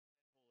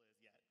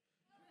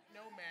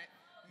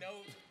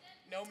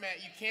No,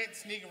 Matt, you can't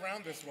sneak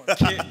around this one.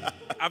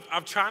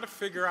 I'm trying to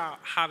figure out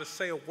how to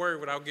say a word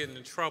without getting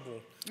in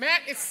trouble.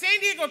 Matt, it's San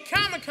Diego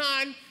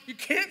Comic-Con. You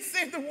can't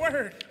say the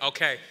word.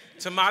 Okay,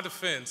 to my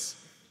defense,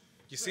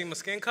 you see my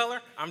skin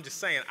color? I'm just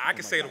saying, I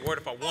can say the word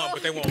if I want,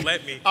 but they won't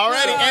let me.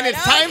 Alrighty, and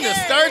it's time to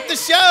start the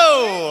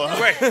show.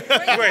 Wait.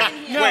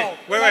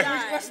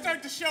 Let's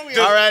start the show here.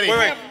 Alrighty. We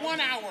have 1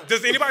 hour.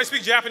 Does anybody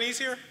speak Japanese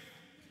here?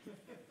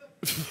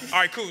 All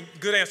right, cool.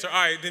 Good answer. All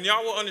right, then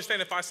y'all will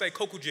understand if I say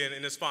Kokujin,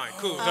 and it's fine.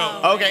 Cool.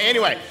 Okay,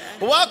 anyway.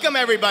 Welcome,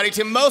 everybody,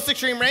 to Most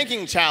Extreme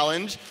Ranking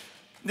Challenge.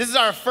 This is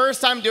our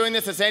first time doing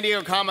this at San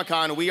Diego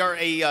Comic-Con. We are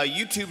a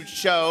YouTube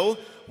show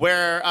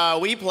where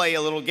we play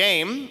a little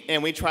game,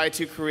 and we try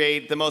to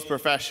create the most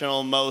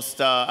professional,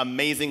 most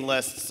amazing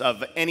lists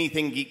of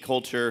anything geek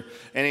culture,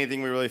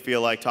 anything we really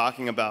feel like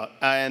talking about.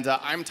 And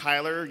I'm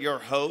Tyler, your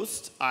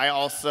host. I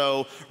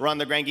also run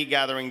the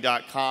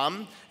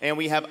GrandGeekGathering.com, and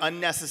we have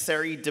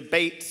Unnecessary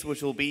Debates,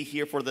 which will be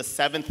here for the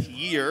 7th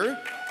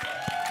year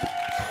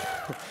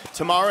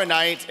tomorrow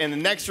night in the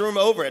next room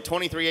over at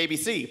 23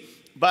 ABC.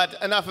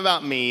 But enough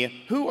about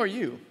me. Who are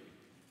you?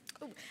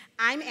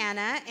 I'm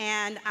Anna,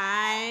 and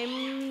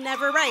I'm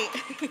never right.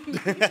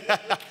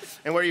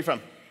 And where are you from?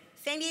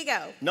 San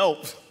Diego.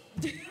 Nope.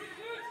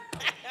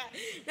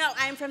 No,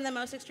 I'm from the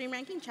Most Extreme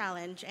Ranking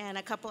Challenge and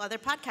a couple other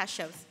podcast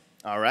shows.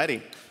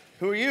 Alrighty.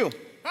 Who are you?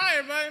 Hi,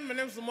 everybody. My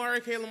name is Lemar,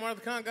 a.k.a.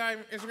 LemartheConGuy.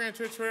 Instagram,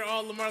 Twitch, Twitter,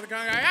 all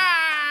LemartheConGuy.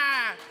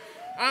 Ah!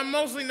 I'm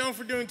mostly known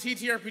for doing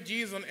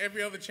TTRPGs on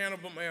every other channel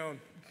but my own.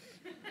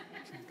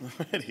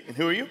 Alrighty. And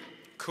who are you?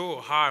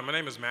 Cool. Hi, my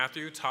name is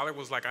Matthew. Tyler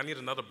was like, I need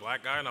another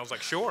black guy, and I was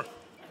like, sure.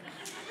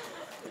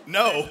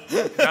 No.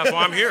 That's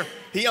why I'm here.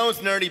 He owns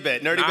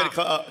NerdyBit.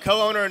 NerdyBit,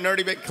 co-owner of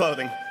NerdyBit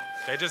Clothing.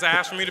 They just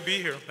asked for me to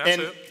be here.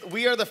 That's it.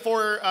 We are the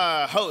 4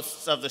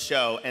 hosts of the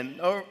show,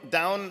 and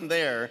down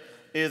there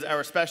is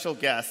our special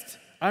guest.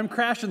 I'm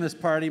crashing this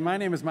party. My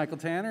name is Michael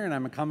Tanner, and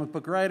I'm a comic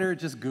book writer.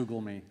 Just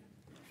Google me.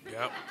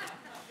 Yep.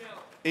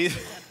 He's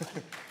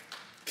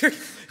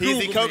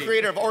the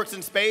co-creator of Orcs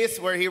in Space,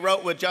 where he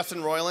wrote with Justin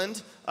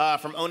Roiland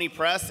from Oni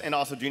Press and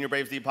also Junior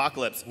Braves the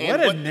Apocalypse.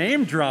 What a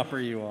name dropper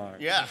you are.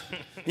 Yeah.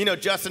 You know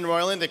Justin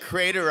Roiland, the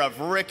creator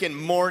of Rick and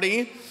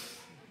Morty.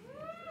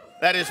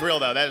 That is real,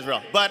 though. That is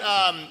real. But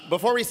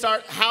before we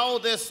start, how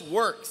this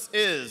works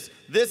is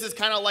this is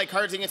kind of like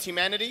Cards Against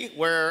Humanity,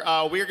 where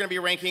we're going to be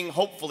ranking,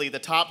 hopefully, the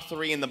top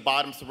 3 and the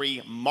bottom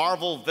 3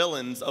 Marvel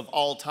villains of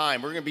all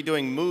time. We're going to be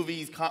doing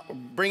movies,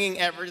 bringing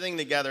everything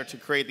together to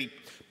create the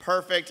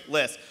perfect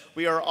list.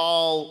 We are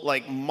all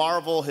like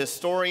Marvel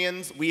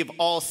historians. We have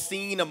all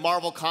seen a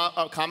Marvel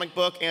comic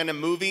book and a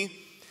movie.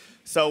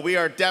 So we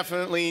are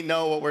definitely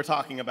know what we're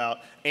talking about.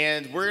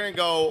 And we're going to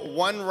go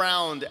 1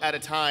 round at a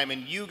time,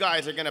 and you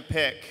guys are going to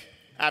pick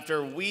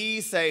after we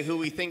say who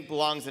we think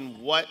belongs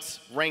in what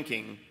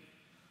ranking.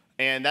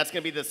 And that's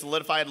going to be the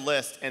solidified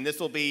list, and this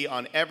will be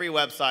on every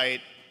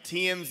website,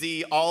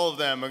 TMZ, all of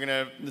them are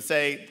going to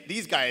say,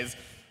 these guys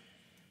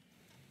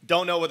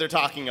don't know what they're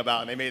talking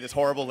about, and they made this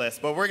horrible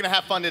list. But we're going to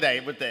have fun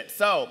today with it.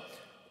 So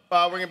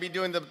we're going to be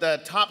doing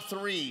the top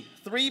 3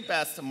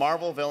 best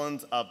Marvel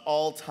villains of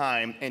all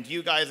time, and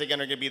you guys are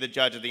going to be the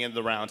judge at the end of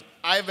the round.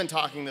 I've been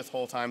talking this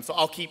whole time, so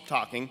I'll keep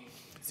talking.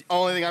 It's the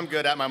only thing I'm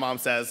good at, my mom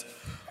says.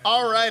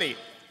 Alrighty.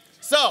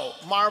 So,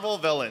 Marvel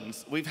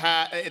villains. We've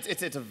had,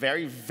 it's a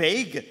very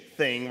vague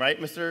thing, right,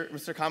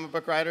 Mr. Comic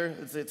Book Writer?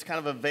 It's kind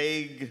of a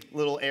vague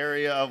little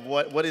area of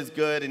what is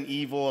good and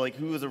evil, like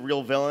who is a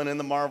real villain in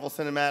the Marvel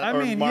cinematic. I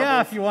mean, yeah,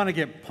 if you want to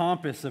get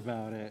pompous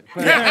about it.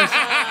 But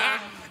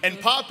and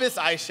pompous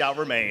I shall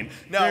remain.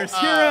 No, there's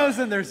heroes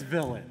and there's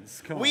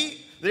villains. Come on.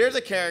 There's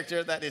a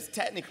character that is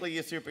technically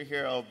a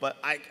superhero, but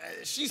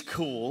she's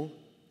cool.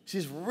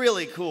 She's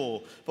really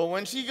cool. But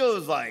when she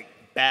goes like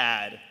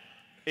bad,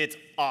 it's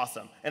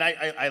awesome. And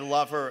I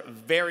love her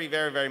very,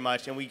 very, very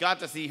much. And we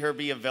got to see her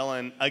be a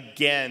villain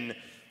again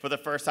for the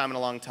first time in a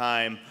long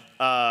time.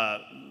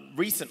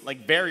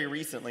 Very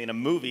recently in a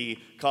movie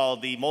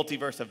called The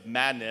Multiverse of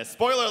Madness.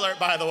 Spoiler alert,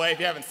 by the way, if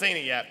you haven't seen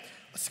it yet.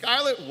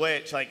 Scarlet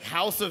Witch, like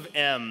House of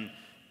M,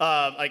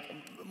 like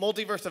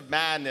Multiverse of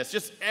Madness,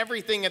 just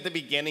everything at the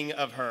beginning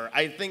of her.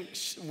 I think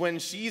when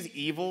she's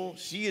evil,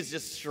 she is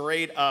just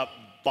straight up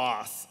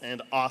boss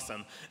and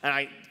awesome. And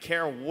I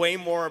care way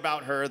more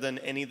about her than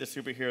any of the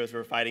superheroes who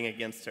are fighting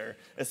against her,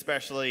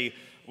 especially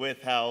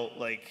with how,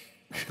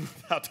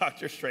 how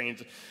Doctor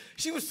Strange,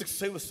 she was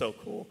so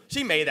cool.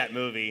 She made that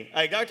movie.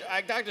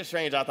 Doctor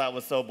Strange I thought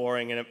was so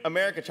boring, and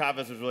America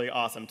Chavez was really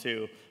awesome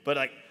too.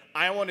 But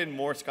I wanted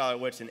more Scarlet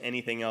Witch than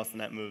anything else in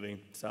that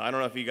movie. So I don't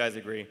know if you guys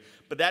agree.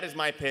 But that is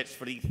my pitch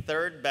for the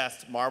 3rd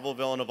best Marvel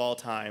villain of all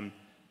time,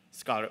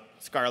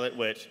 Scarlet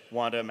Witch,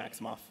 Wanda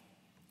Maximoff.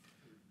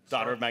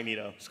 Daughter of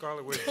Magneto.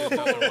 Scarlet Witch did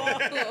nothing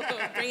wrong.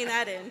 Bringing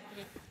that in.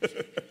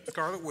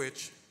 Scarlet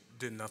Witch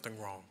did nothing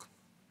wrong.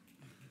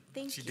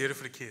 She did it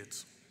for the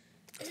kids.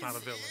 That's not a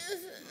villain.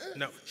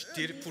 No, she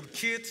did it for the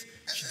kids.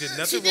 She did nothing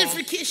wrong. She did it for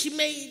the kids. She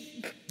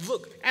made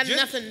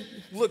nothing.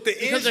 Look, the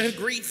because of her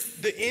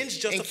grief. The ends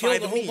justify and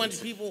killed the a whole bunch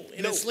of people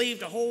and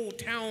enslaved a whole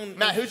town.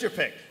 Matt, who's your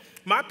pick?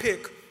 My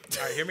pick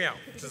All right, hear me out,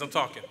 since I'm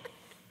talking.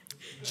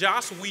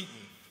 Joss Whedon.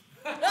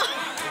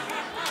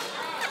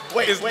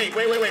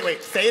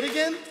 Wait. Say it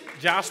again?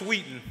 Joss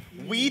Whedon.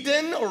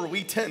 Whedon or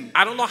Wheaton?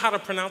 I don't know how to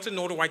pronounce it,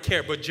 nor do I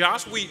care, but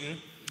Joss Whedon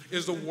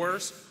is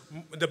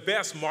the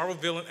best Marvel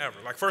villain ever.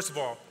 Like, first of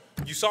all,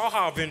 you saw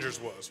how Avengers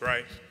was,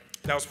 right?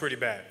 That was pretty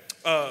bad.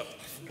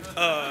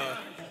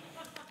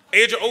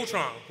 Age of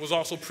Ultron was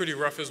also pretty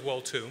rough as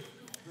well, too.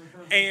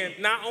 And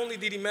not only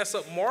did he mess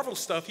up Marvel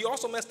stuff, he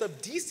also messed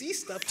up DC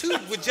stuff, too,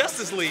 with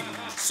Justice League.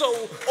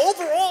 So,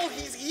 overall,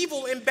 he's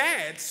evil and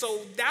bad.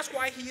 So, that's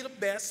why he's the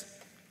best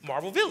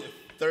Marvel villain.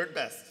 Third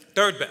best.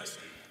 Third best.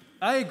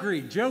 I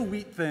agree. Joe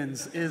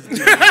Wheatthins is the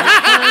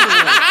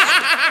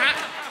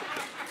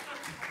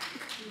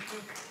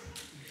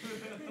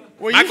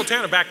Michael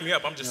Tanner backed me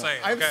up, I'm just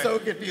saying. I'm so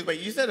confused. Wait,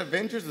 you said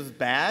Avengers is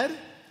bad?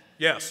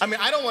 Yes. I mean,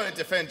 I don't want to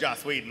defend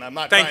Joss Whedon. I'm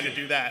not trying to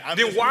do that.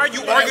 Then why are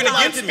you arguing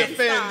against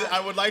me? I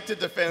would like to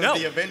defend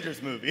the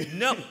Avengers movie.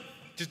 No.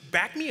 Just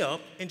back me up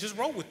and just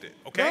roll with it,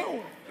 okay?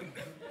 No.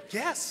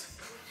 Yes.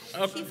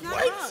 He's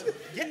not wrong.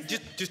 Yeah,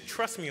 just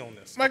trust me on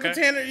this. Michael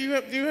okay? Tanner, do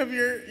you have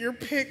your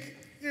pick?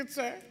 Good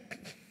sir.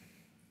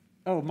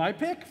 Oh, my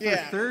pick for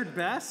third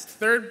best?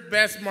 Third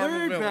best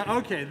Marvel villain.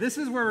 Okay, this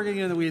is where we're going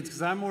to get in the weeds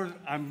because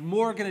I'm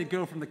more going to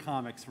go from the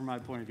comics from my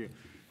point of view.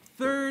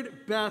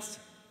 Third best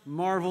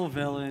Marvel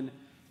villain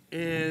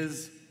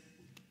is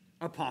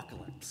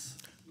Apocalypse.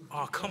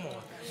 Oh, come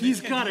on. He's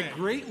got a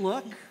great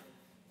look.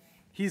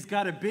 He's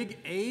got a big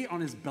A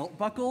on his belt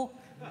buckle.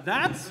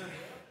 That's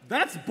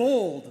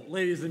bold,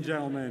 ladies and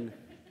gentlemen.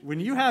 When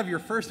you have your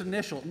first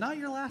initial, not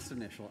your last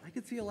initial. I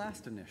could see a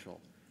last initial.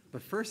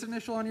 But first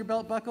initial on your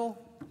belt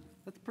buckle,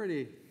 that's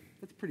pretty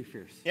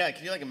fierce. Yeah,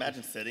 can you like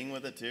imagine sitting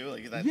with it too?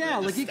 Like that. Yeah,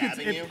 like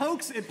it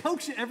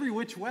pokes you every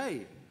which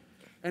way.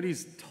 And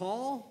he's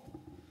tall.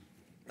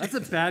 That's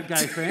a bad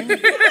guy thing.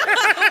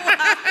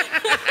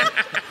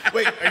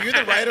 Wait, are you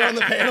the writer on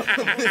the panel?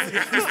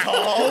 He's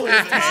tall.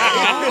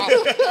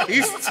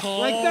 He's tall.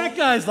 Like that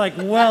guy's like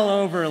well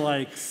over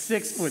like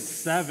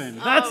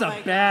 6'7". That's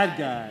a bad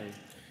guy.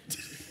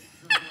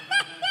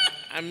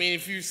 I mean,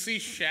 if you see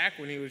Shaq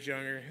when he was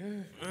younger.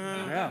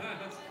 Yeah.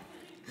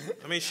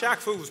 I mean, Shaq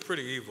Fu was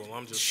pretty evil.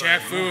 I'm just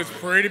Shaq Fu was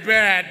pretty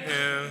bad.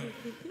 Yeah.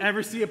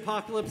 Ever see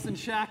Apocalypse and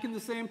Shaq in the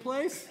same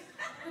place?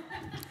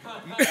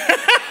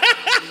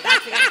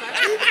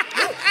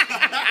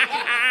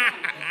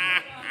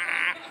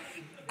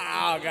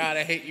 Oh, God,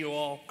 I hate you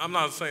all. I'm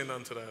not saying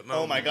nothing to that. No.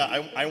 Oh, my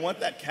God. I want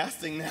that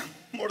casting now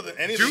more than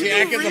anything.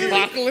 Shaq is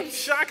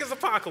Apocalypse? Shaq is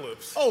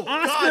Apocalypse. Oh,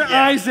 Oscar God,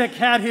 yeah. Isaac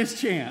had his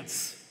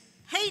chance.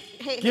 Hey.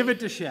 Give it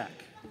to Shaq.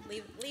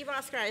 Leave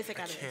Oscar Isaac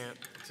out of it. Can't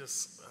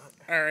just...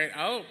 All right,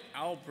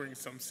 I'll bring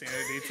some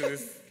sanity to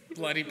this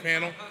bloody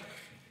panel.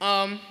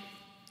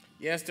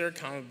 Yes, there are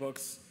comic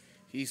books.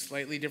 He's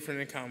slightly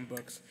different in comic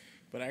books.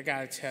 But I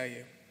gotta tell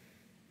you,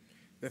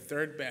 the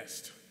third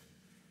best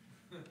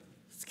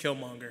is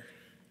Killmonger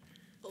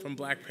from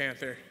Black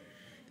Panther.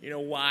 You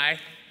know why?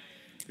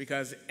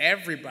 Because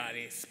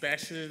everybody,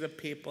 especially the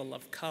people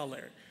of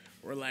color,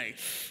 were like,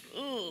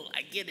 ooh,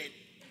 I get it.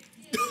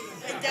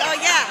 Oh,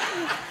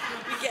 yeah.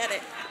 You get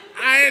it.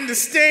 I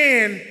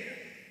understand.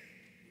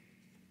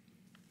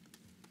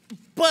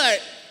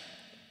 But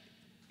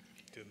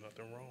He did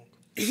nothing wrong.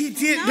 he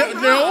did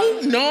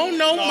no,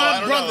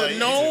 my brother.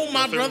 No,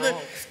 my brother.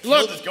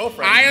 Look, his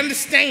girlfriend. I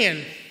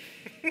understand.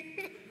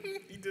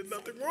 He did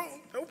nothing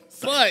wrong. Nope.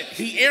 But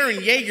he Aaron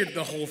Yeagered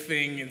the whole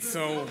thing, and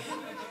so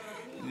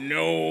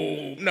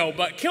no.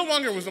 But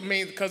Killmonger was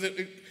amazing because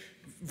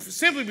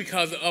simply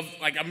because of,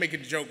 like, I'm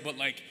making a joke, but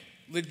like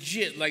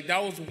legit, like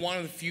that was one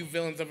of the few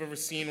villains I've ever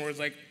seen where it's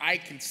like I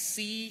can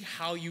see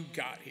how you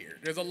got here.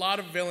 There's a lot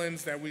of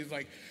villains that we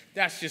like,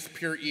 that's just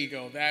pure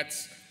ego,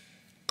 that's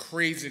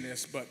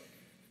craziness, but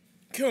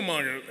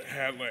Killmonger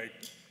had like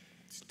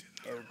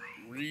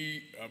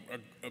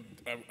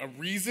a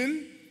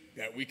reason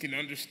that we can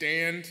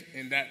understand,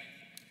 and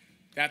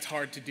that's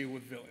hard to do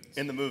with villains.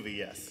 In the movie,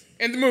 yes.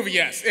 In the movie,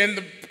 yes. In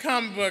the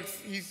comic books,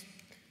 he's...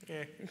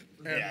 Yeah,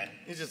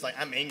 he's just like,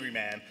 I'm angry,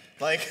 man.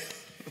 Like...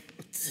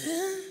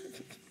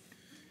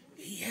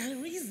 He had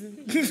a reason.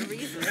 In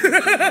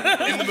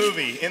the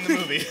movie.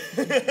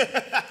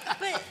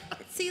 But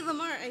see,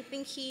 Lemar, I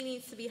think he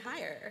needs to be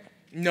higher.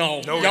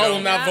 No, No, we y'all don't.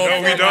 will not vote No,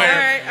 for we him. don't. All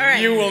right.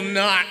 You will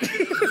not.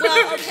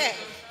 Well, okay.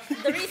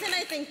 The reason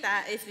I think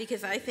that is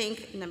because I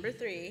think number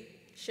 3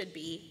 should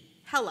be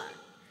Hela.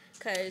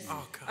 Because,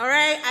 all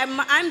right,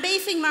 I'm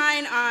basing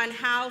mine on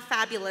how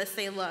fabulous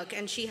they look,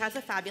 and she has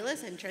a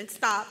fabulous entrance.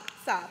 Stop.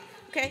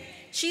 Okay,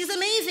 she's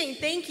amazing.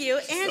 Thank you.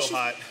 And So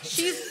hot.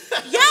 She's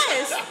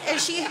yes, and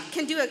she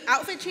can do an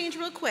outfit change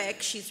real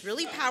quick. She's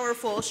really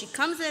powerful. She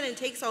comes in and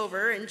takes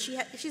over, and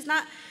she's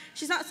not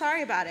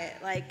sorry about it.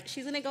 Like,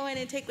 she's gonna go in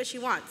and take what she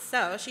wants.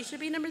 So she should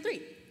be number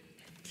 3.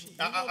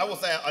 I will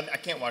say I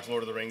can't watch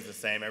Lord of the Rings the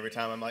same every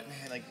time. I'm like,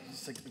 man, like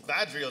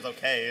Galadriel's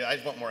okay. I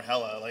just want more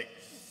Hela. Like,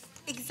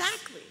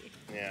 Exactly.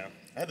 yeah,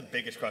 I had the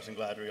biggest crush on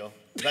Galadriel.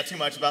 Is that too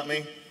much about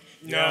me?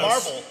 Yes.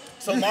 Marvel.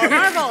 So Marvel.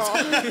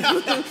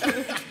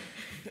 Marvel.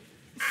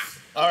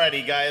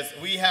 Alrighty, guys.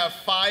 We have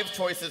 5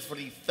 choices for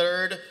the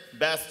 3rd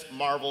best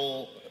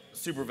Marvel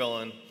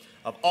supervillain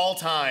of all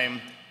time.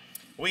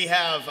 We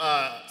have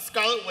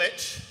Scarlet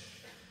Witch.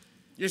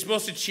 You're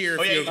supposed to cheer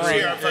Oh, if yeah, you you agree.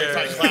 cheer up front.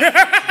 Sorry, clap.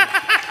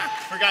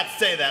 Forgot to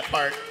say that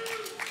part.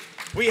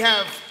 We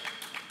have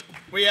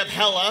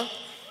Hela.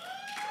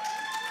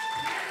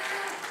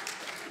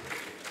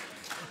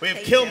 We have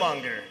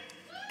Killmonger.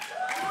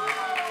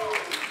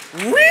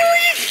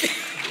 Really?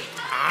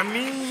 I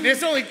mean,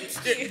 There's only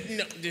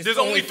There's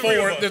only 3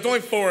 of us. There's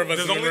only 4 of us.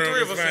 there's in the only room.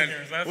 3 of us It's in fine.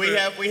 here. That's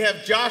We it. have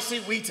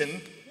Joshie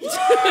Wheaton. That's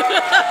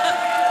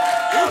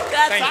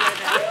Thank you. good.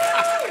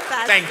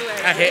 That's Thank you.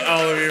 good. I hate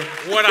all of you.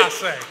 What I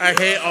say? I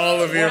hate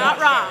all of you. You're not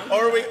wrong.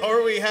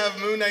 Or we have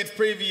Moon Knight's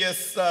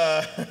previous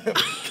choice,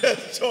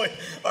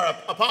 or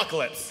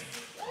Apocalypse.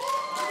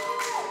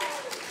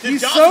 Did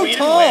He's Joss so Whedon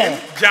tall. win?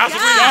 Joss Yeah.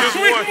 Whedon just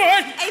won.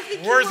 I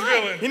think Worst you won.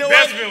 villain. You know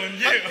Best what? villain.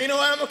 Yeah. You know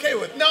what? I'm okay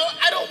with. No,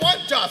 I don't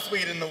want Joss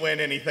Whedon to win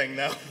anything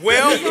though.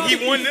 Well, he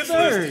won this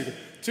list. 3rd.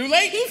 Too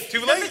late. Too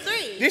Number late.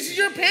 3. This is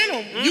your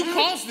panel. You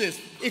caused this.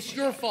 It's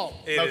your fault.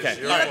 It Okay. is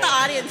your All Let the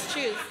fault. audience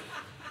choose.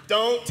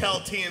 Don't tell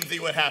TMZ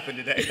what happened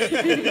today.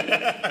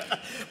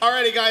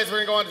 Alrighty, guys, we're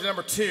gonna go on to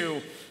number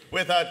 2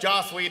 with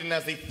Joss Whedon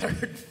as the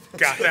 3rd.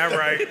 Got that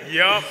right.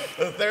 Yup.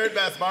 The 3rd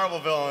best Marvel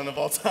villain of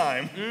all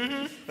time.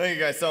 Thank you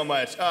guys so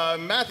much.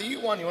 Matthew, you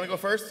won. You want to go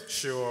first?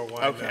 Sure,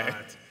 why Okay.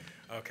 not?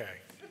 Okay.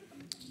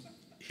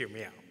 Hear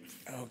me out.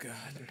 Oh God.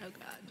 Oh,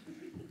 God.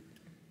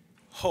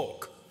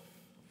 Hulk.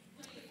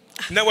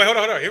 No, wait, hold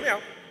on. Hear me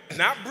out.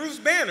 Not Bruce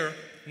Banner.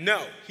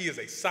 No, he is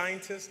a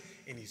scientist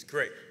and he's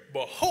great.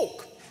 But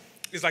Hulk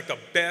is like the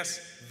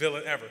best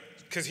villain ever.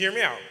 Because hear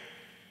me out.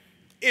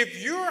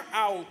 If you're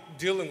out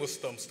dealing with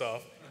some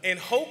stuff and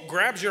Hulk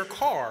grabs your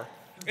car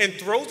and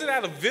throws it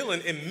at a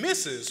villain and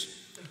misses,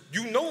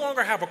 you no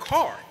longer have a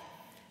car.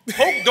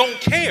 Hulk don't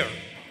care.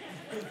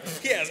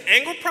 He has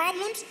anger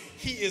problems,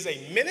 he is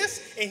a menace,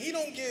 and he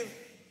don't give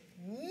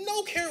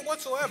no care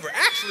whatsoever.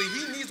 Actually,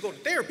 he needs to go to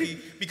therapy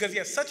because he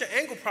has such an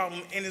anger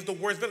problem and is the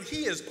worst villain.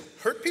 He has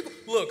hurt people.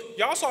 Look,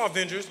 y'all saw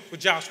Avengers with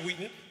Joss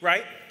Whedon,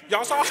 right?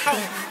 Y'all saw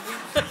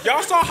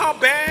how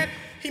bad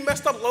he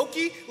messed up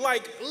Loki.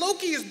 Like,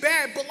 Loki is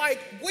bad, but like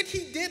what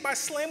he did by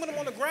slamming him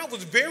on the ground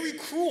was very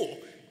cruel.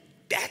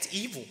 That's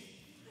evil.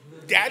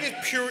 That is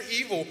pure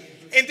evil.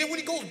 And then when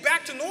he goes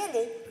back to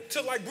normal,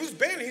 to like Bruce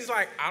Banner, he's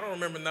like, I don't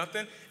remember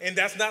nothing, and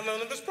that's not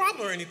none of his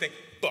problem or anything.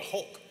 But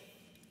Hulk,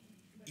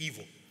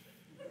 evil.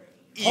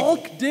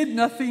 Hulk did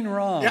nothing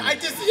wrong. Yeah,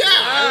 Once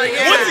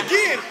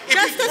again, if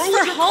Justice he for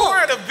throws your Hulk. car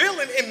at a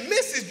villain and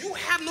misses, you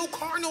have no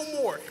car no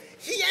more.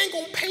 He ain't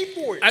gonna pay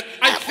for it.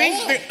 I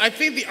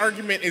think the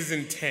argument is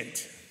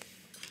intent.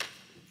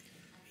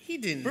 He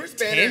didn't Bruce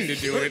Banner intend to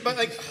do it. But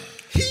like,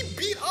 He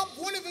beat up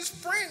one of his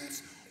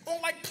friends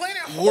on like Planet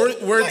Hulk.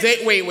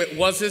 Wait,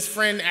 was his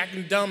friend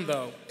acting dumb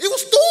though? It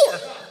was Thor.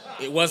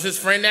 It was his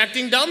friend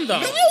acting dumb though.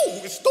 No,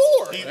 it's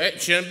Thor.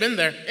 It shouldn't have been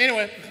there.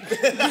 Anyway,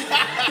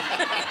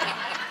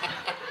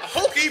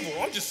 Hulk evil.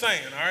 I'm just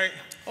saying, all right.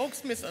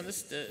 Hulk's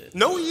misunderstood.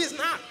 No, he is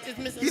not.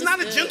 It's He's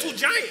not a misunderstood. gentle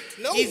giant.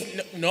 No.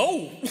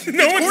 No.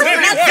 We're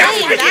not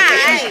saying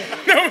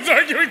that. No one's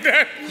arguing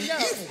that.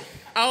 evil.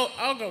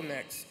 I'll go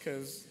next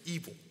because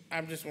Evil. I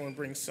just want to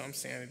bring some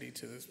sanity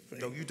to this thing.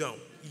 No, you don't.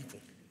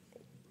 Evil.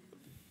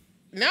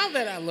 Now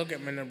that I look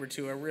at my number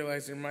 2, I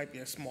realize there might be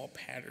a small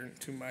pattern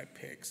to my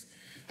picks.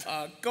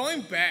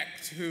 Going back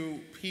to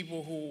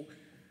people who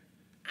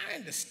I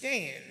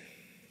understand,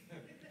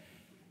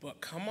 but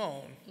come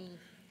on.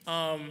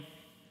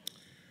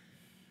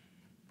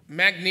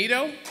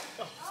 Magneto?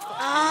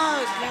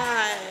 Oh,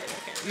 God.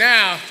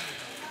 Now,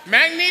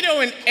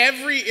 Magneto in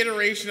every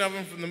iteration of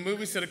him, from the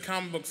movies to the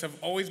comic books, have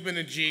always been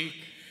a G.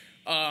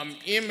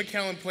 Ian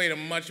McKellen played a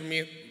much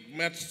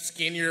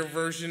skinnier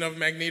version of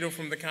Magneto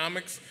from the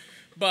comics.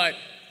 But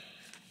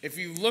if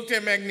you looked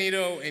at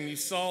Magneto and you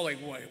saw like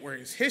where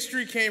his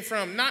history came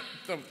from, not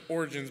the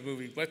Origins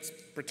movie, let's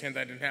pretend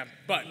that didn't happen,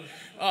 but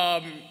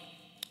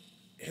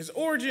his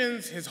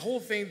origins, his whole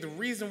thing, the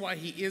reason why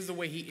he is the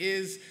way he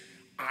is,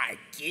 I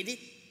get it.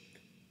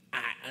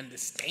 I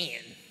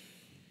understand.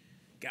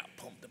 Got to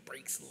pump the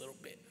brakes a little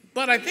bit.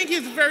 But I think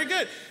he's very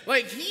good.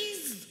 Like,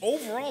 he's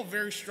overall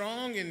very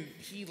strong, and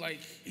he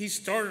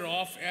started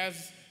off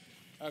as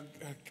a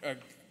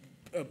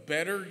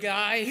better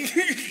guy.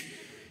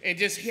 And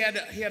just he had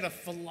a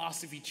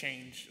philosophy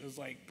change. It was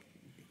like,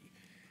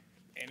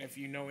 and if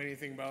you know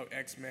anything about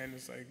X-Men,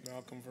 it's like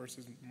Malcolm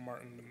versus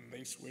Martin, and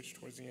they switched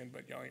towards the end,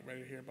 but y'all ain't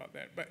ready to hear about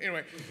that. But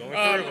anyway. It's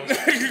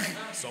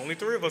only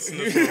 3 of us in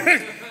this room.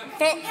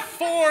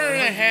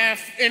 4.5.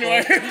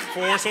 Anyway.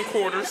 4 and some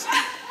quarters.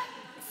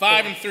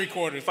 5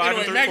 3/4. 5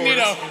 anyway, and 3/4.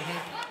 Magneto.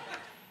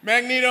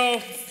 Magneto,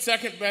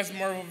 second best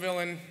Marvel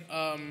villain,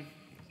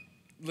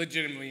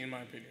 legitimately in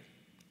my opinion.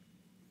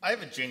 I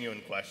have a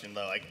genuine question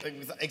though, like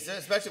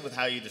especially with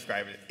how you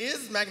describe it.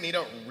 Is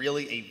Magneto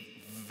really a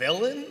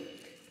villain?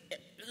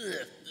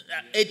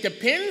 It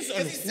depends on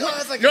Because he still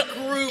has like a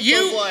group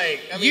of like.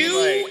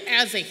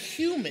 as a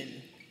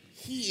human,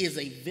 he is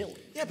a villain.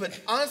 Yeah, but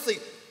honestly,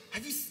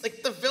 have you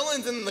like the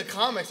villains in the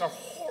comics are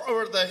horrible.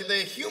 or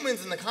the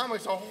humans in the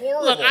comics are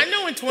horrible. Look, I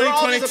know in They're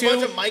all just 2022, a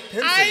bunch of Mike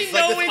Pences. I Like,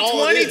 know that's in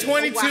all it is.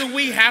 2022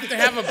 we have to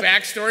have a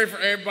backstory for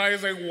everybody.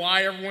 It's like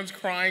why everyone's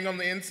crying on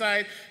the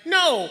inside.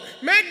 No,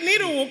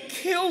 Magneto will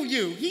kill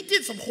you. He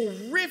did some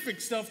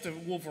horrific stuff to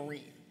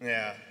Wolverine.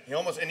 Yeah, he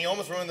almost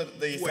ruined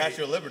the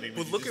Statue of Liberty.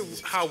 But look at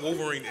how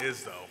Wolverine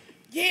is, though.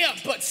 Yeah,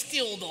 but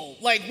still though,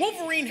 like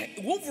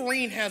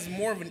Wolverine has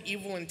more of an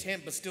evil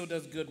intent, but still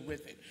does good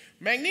with it.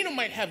 Magneto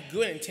might have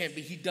good intent,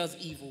 but he does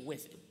evil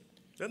with it.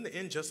 Doesn't the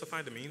end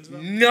justify the means,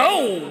 though?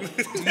 No,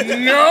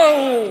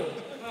 no.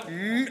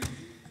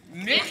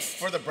 Next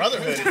for the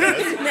Brotherhood, it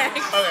does.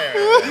 Next. Okay.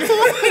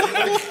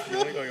 You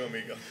want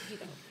me to go?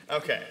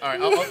 Okay, all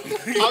right.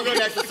 I'll go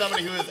next to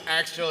somebody who is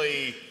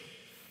actually.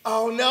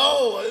 Oh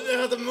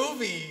no, the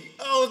movie.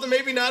 Oh,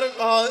 maybe not.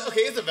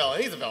 Okay, he's a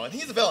villain. He's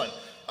a villain.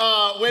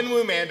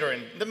 Wenwu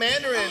Mandarin. The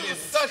Mandarin is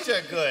such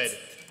a good.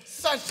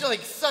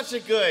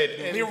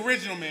 the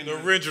original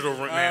Mandarin. The original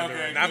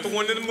Mandarin, okay. not the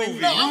one in the movie.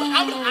 No,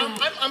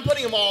 I'm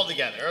putting them all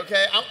together.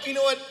 Okay, you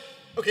know what?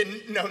 Okay,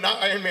 no,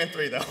 not Iron Man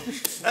 3 though.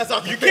 That's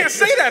not. You can't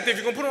say that if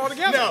you're gonna put them all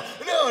together.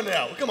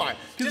 No. Come on.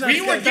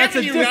 We were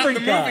giving you not the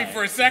movie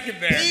for a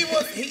second there.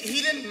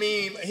 He didn't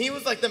mean. He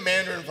was like the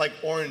Mandarin of like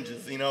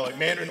oranges. You know, like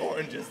Mandarin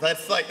oranges. That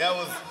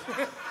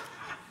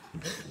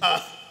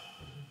was.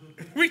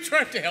 We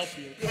tried to help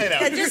you.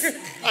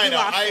 I know.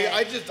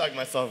 I just dug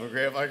myself a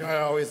grave like I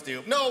always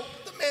do. No,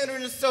 the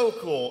Mandarin is so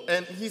cool,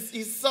 and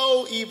he's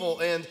so evil,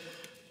 and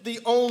the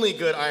only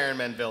good Iron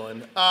Man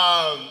villain.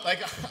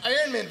 Like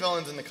Iron Man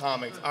villains in the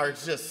comics are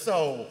just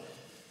so.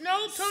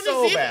 No,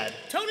 bad.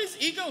 Tony's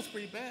ego's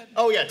pretty bad.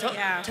 Oh yeah,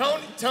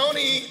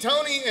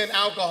 Tony and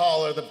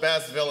alcohol are the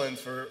best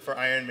villains for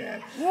Iron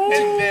Man.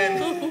 And then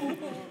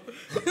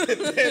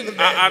the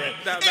Mandarin.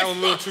 That was a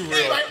little too real.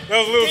 Anyway, That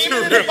was a little too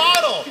real. In a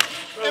bottle.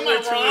 Am I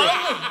wrong?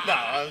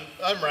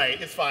 No, I'm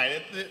right. It's fine.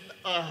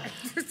 Oh,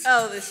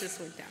 this just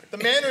went down. The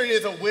Mandarin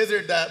is a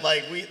wizard that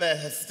that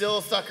has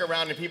still stuck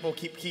around and people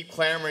keep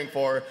clamoring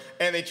for,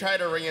 and they try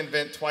to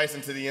reinvent twice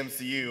into the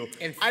MCU.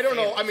 I don't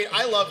know. I mean,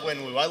 I love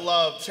Wenwu. I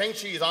love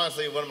Shang-Chi is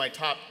honestly one of my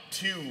top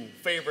 2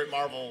 favorite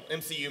Marvel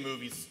MCU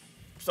movies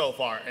so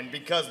far, and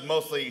because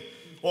mostly,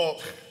 well,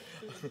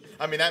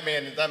 I mean that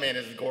man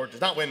is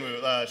gorgeous. Not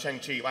Wenwu,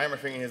 Shang-Chi. I am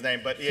forgetting his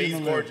name, but yeah, he's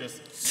gorgeous.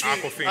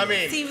 Aquafina. I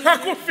mean,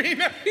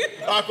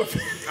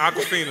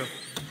 Aquafina.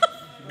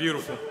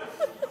 Beautiful.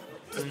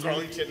 Just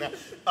throwing shit now,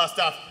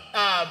 stuff.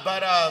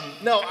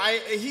 No, I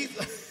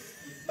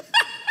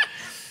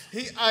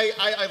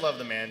love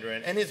the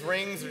Mandarin, and his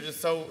rings are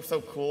just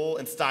so cool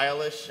and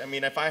stylish. I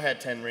mean, if I had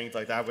 10 rings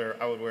like that,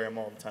 I would wear them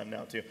all the time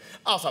now too.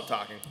 I'll stop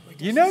talking.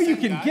 You know you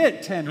can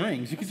get 10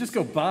 rings. You can just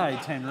go buy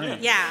 10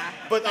 rings. Yeah.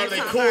 But are they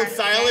cool and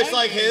stylish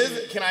like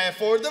his? Can I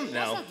afford them? No.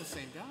 That's not the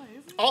same guy,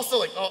 is it? Also,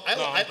 like,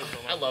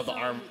 I love the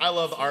arm. I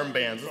love the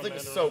armbands. It's like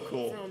so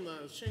cool. From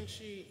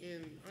Shang-Chi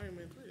in Iron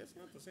Man 3, that's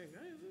not the same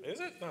guy, is it? Is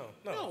it?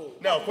 No.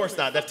 No, of course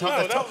not. That's no,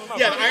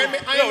 yeah, no, Iron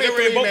Man they were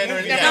 3 in both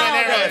Mandarin. movies.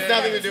 Yeah, No, it's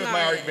nothing to do with it's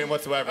my not. argument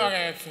whatsoever.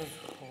 Okay.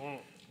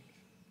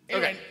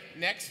 Anyway,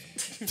 next.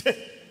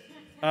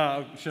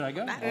 Should I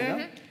go? I'll go? Go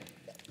ahead,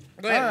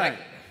 All right. Mike.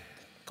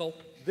 Cole.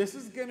 This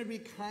is going to be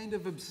kind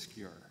of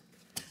obscure.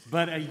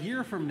 But a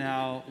year from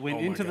now, when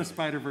Into the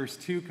Spider-Verse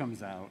 2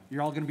 comes out,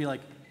 you're all going to be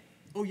like,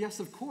 oh,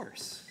 yes, of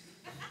course.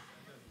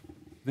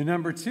 The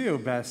number 2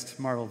 best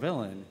Marvel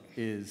villain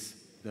is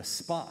the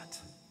Spot.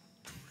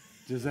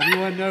 Does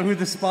anyone know who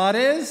the Spot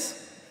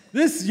is?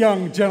 This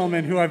young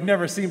gentleman who I've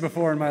never seen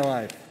before in my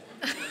life.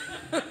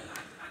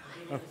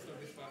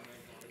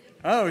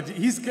 Oh, do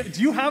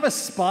you have a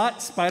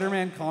Spot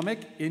Spider-Man comic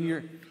in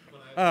your...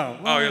 Oh,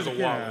 well, he has a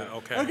wallet.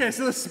 Okay. Okay,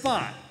 so the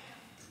Spot.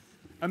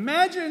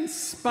 Imagine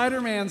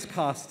Spider-Man's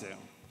costume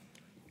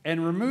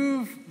and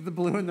remove the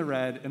blue and the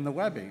red and the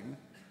webbing,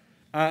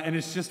 and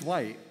it's just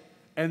white,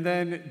 and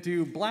then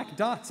do black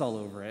dots all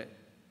over it,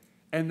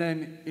 and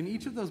then in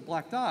each of those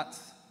black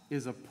dots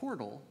is a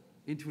portal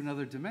into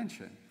another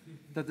dimension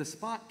that the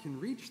Spot can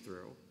reach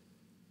through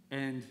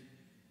and,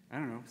 I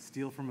don't know,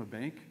 steal from a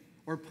bank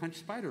or punch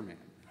Spider-Man.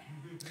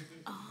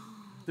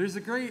 There's a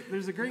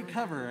great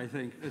cover, I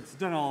think, it's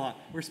done all a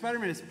lot, where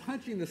Spider-Man is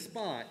punching the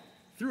Spot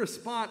through a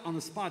spot on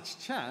the Spot's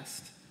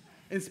chest,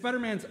 and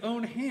Spider-Man's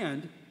own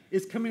hand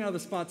is coming out of the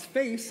Spot's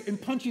face and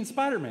punching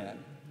Spider-Man.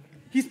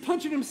 He's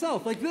punching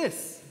himself like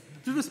this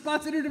through the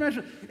Spot's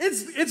interdimensional.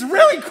 It's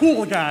really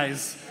cool,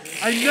 guys.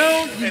 I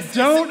know you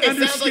don't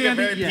understand it sounds like a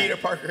very yet. Peter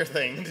Parker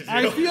thing to do.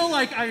 I feel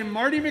like I am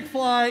Marty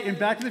McFly in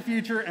Back to the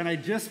Future, and I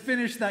just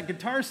finished that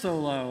guitar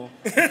solo,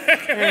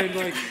 and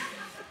like.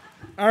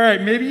 All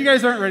right, maybe you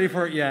guys aren't ready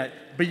for it yet,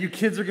 but you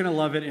kids are gonna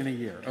love it in a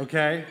year,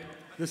 okay?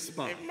 The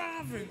Spot. Hey,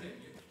 Marvin.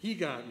 He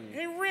got me.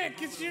 Hey,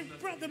 Rick, it's your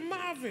brother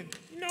Marvin.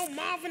 You know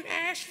Marvin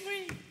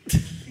Ashley?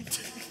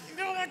 You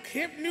know that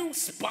hip new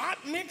Spot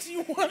mix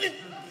you wanted?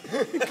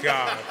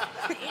 God.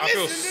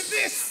 Listen to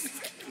this.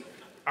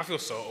 I feel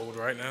so old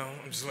right now.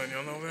 I'm just letting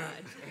y'all know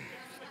that.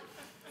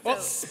 Well,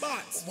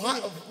 Spots. Why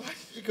did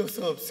you go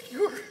so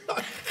obscure?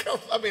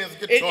 I mean, it's a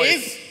good It choice.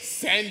 is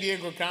San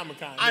Diego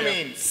Comic-Con. I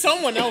mean,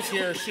 someone else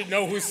here should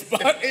know who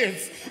Spot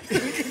is.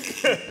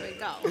 There we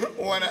go.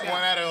 one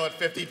out of what,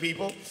 50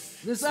 people?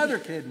 This other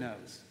kid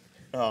knows.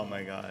 Oh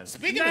my God.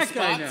 Speaking of That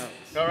guy spots,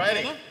 knows.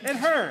 Alrighty. And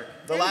her.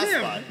 The and last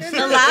him, spot. and The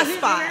her. last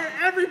spot.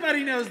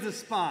 Everybody knows the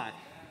spot.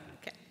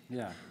 Okay.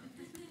 Yeah.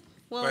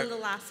 Well, Right. in the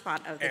last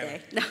spot of the Anna.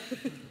 day. No.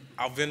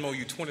 I'll Venmo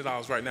you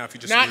 $20 right now if you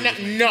just not, agree not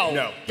with me.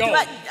 no. Don't.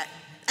 But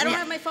I don't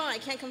have my phone. I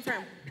can't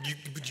confirm.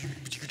 But you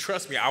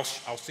trust me. I'll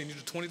send you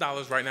the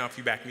 $20 right now if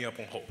you back me up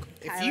on Hulk.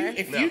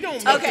 If you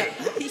don't make Okay.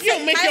 you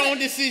don't make your own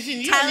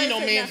decision, you don't need no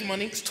Tyler man's said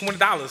money. It's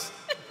 $20.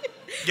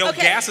 Yo,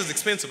 Okay. gas is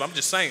expensive. I'm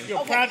just saying. You're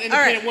a Okay, proud, all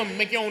independent right. woman.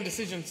 Make your own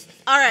decisions.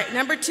 All right,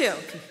 number 2.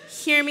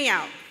 Hear me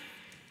out.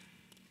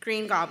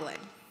 Green Goblin.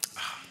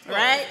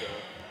 Right?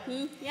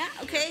 Yeah,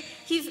 okay.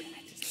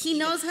 He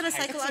knows how to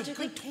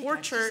psychologically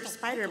torture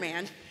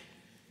Spider-Man.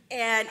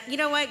 And you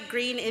know what?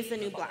 Green is the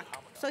new black.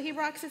 So he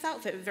rocks his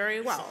outfit very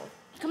well.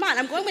 Come on,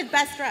 I'm going with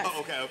best dress. Oh,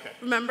 okay.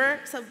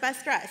 Remember? So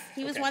best dress.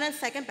 He was Okay. one of the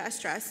second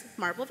best dressed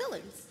Marvel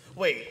villains.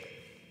 Wait,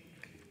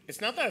 It's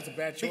not that it's a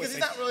bad choice. because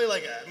he's not really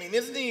like,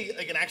 isn't he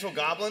like an actual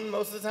goblin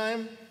most of the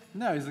time?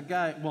 No, he's a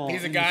guy. Well,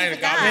 He's a guy in a He's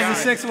a goblin. guy. He's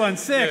a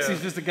 616. Yeah.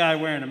 He's just a guy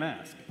wearing a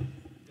mask.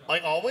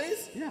 Like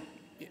always? Yeah.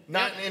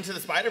 Not in Into the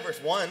Spider-Verse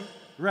 1.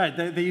 Right.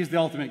 They used the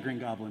ultimate Green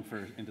Goblin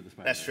for Into the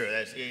Spider. That's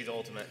true. He's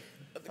ultimate.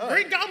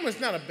 Green Goblin's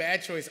not a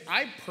bad choice.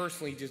 I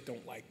personally just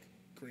don't like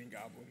Green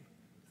Goblin.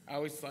 I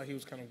always thought he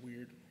was kind of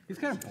weird. He's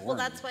kind of boring. Well,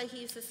 that's why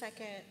he's the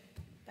second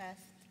best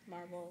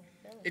Marvel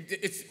villain.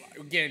 It's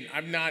again,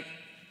 I'm not.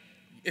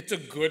 It's a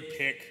good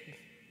pick.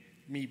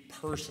 Me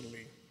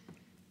personally,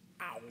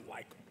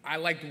 I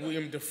liked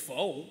William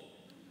Dafoe,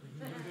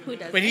 Who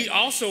does but it? he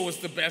also was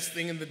the best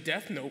thing in the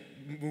Death Note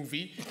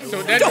movie.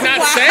 So that's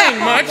not saying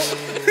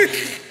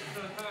much.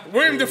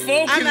 William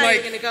Dafoe I'm can not like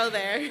even gonna go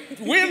there.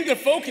 William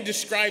Dafoe can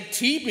describe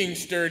tea being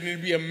stirred and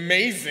it'd be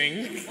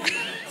amazing.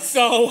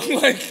 So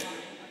like,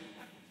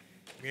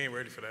 We ain't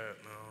ready for that.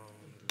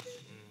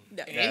 No.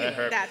 No. Yeah, that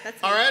hurt.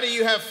 That's Alrighty,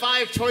 you have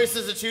 5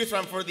 choices to choose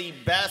from for the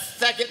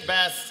second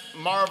best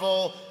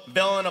Marvel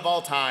villain of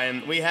all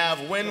time. We have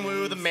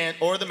Wenwu the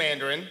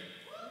Mandarin.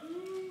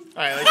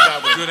 All right,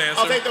 let's go. Good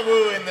answer. I'll take the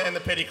woo and the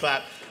pity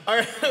clap. All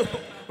right,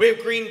 we have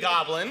Green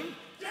Goblin.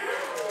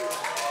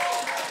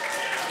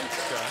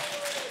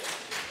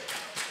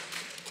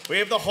 We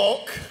have the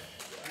Hulk.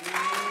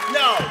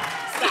 No,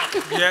 stop.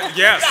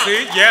 Yeah.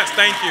 See. Yes.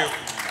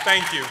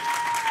 Thank you.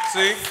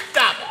 See.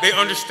 Stop. They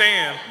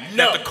understand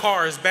No. that the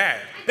car is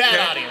bad. Bad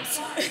okay? audience.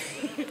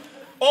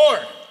 Or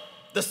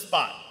the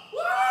Spot.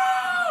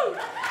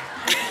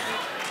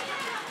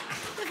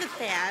 With a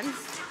fan.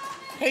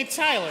 hey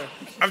Tyler.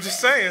 I'm just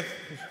saying.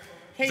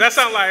 Hey, Does that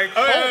sound like?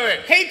 Oh, wait.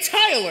 Hey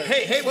Tyler.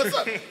 Hey, what's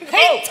up?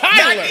 Hey,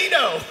 Tyler.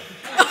 Magneto.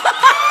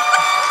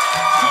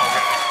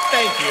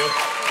 Thank you.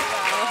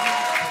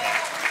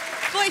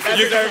 That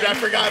deserved, I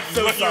forgot.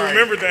 So Lucky you sorry.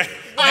 remembered that.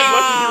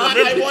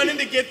 I wanted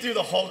to get through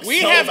the Hulk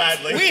We so have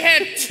badly. we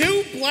had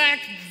 2 black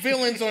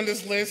villains on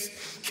this list.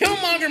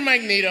 Killmonger,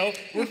 Magneto.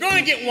 We're going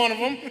to get one of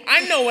them.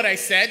 I know what I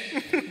said.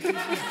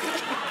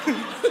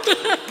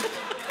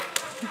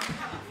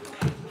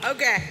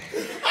 Okay.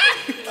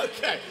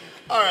 Okay.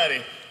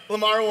 Alrighty.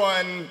 Lemar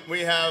 1,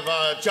 we have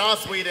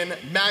Joss Whedon,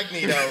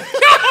 Magneto.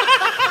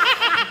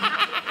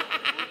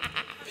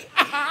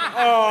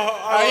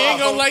 I ain't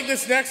gonna like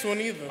this next one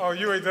either. Oh,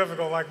 you ain't definitely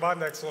gonna like my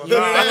next one.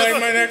 No, I don't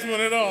like my next one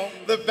at all.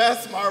 The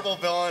best Marvel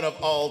villain of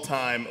all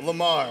time.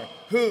 Lemar,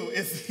 who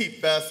is the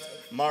best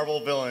Marvel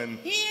villain?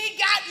 He ain't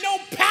got no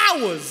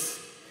powers.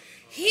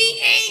 He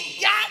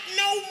ain't got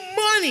no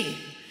money.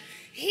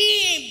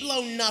 He ain't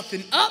blown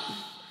nothing up.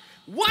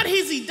 What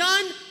has he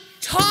done?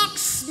 Talk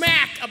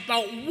smack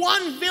about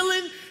one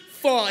villain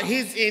for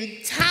his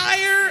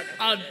entire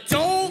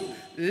adult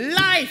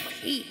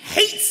life. He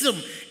hates him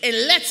and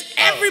lets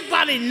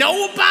everybody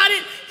know about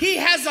it. He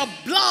has a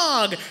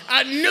blog,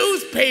 a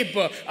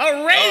newspaper,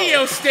 a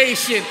radio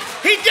station.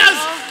 He does.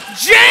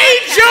 J.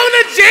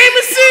 Jonah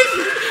Jameson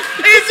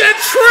is a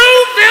true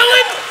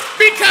villain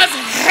because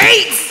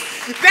hates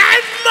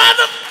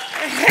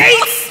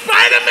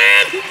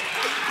Spider-Man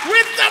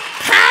with the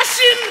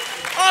passion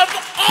of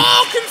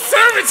all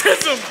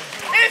conservatism.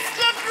 It's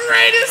the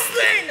greatest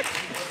thing.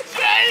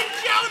 J.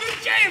 Jonah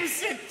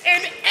Jameson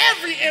in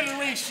every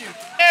iteration,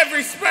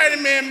 every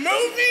Spider-Man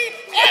movie,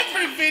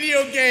 every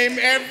video game,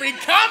 every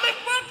comic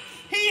book,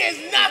 he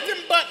is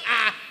nothing but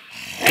I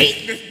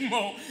hate this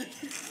mo.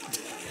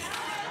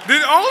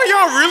 Did all of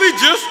y'all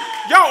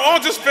all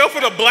just fell for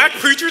the black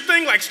preacher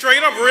thing, like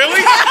straight up, really?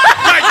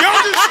 Like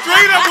y'all just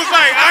straight up was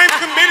like, I'm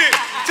committed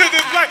to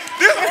this black.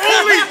 There's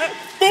only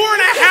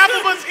 4.5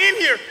 of us in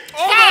here.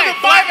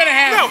 Five and a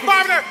half. No,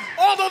 5.5.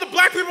 Although the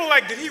black people are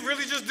like, did he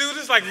really just do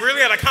this? Like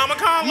really at a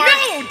Comic-Con? Like,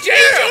 No, J.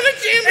 Jonah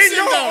Jameson, and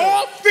y'all though.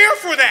 all there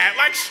for that,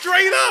 like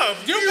straight up.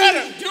 Do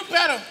better, do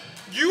better.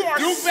 You are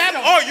Do better.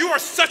 Oh, you are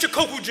such a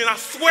Kokugen, I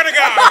swear to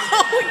God.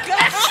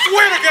 I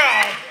swear to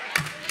God.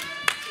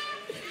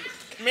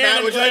 Man, Matt,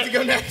 I'm would you glad- like to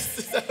go next?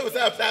 Is that what's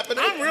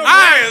happening? I'm real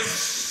I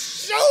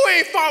so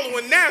ain't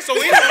following that, so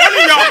any one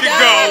of y'all can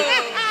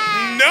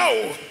go.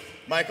 No.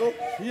 Michael?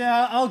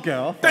 Yeah, I'll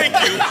go. Thank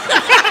you.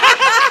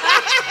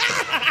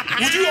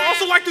 Would you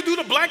also like to do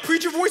the black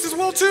preacher voice as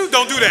well, too?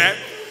 Don't do that.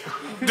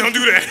 Don't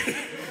do that.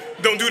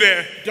 Don't do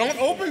that. Don't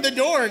open the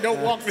door and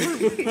don't walk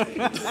through.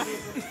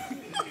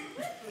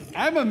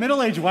 I'm a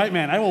middle-aged white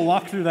man. I will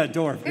walk through that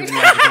door if given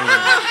the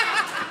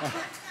opportunity.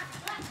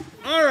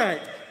 All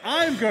right,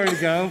 I'm going to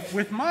go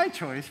with my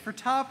choice for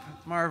top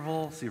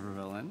Marvel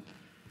supervillain.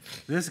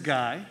 This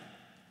guy,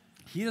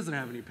 he doesn't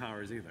have any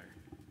powers either,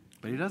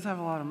 but he does have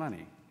a lot of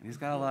money, and he's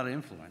got a lot of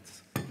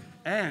influence,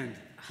 and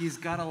he's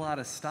got a lot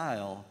of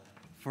style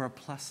for a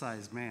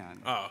plus-sized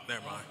man. Oh,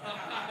 never mind.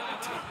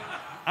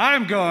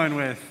 I'm going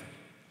with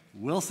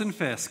Wilson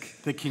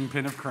Fisk, the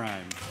kingpin of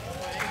crime.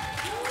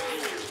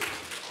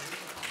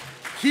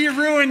 He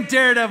ruined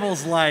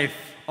Daredevil's life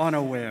on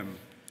a whim.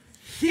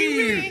 He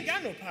really ain't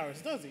got no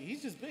powers, does he?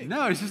 He's just big.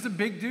 No, he's just a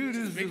big dude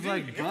who's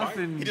like buff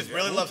and... He just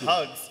really loves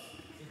hugs.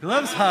 He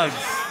loves hugs.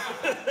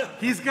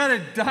 He's got a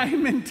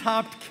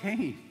diamond-topped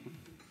cane.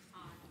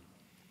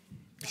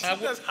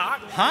 That's hot.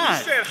 Hot.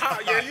 You said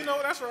hot. Yeah, you know,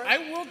 that's right.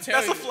 I will tell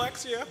That's you. a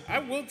flex, yeah. I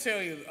will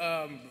tell you,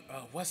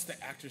 what's the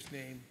actor's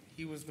name?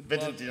 He was the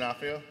Vincent bug.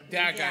 D'Onofrio?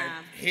 That guy,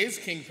 Yeah. his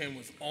kingpin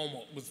was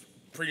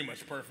pretty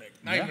much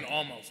perfect. Not even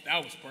almost.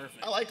 That was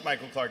perfect. I liked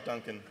Michael Clark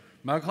Duncan.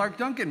 Michael Clark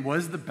Duncan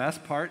was the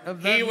best part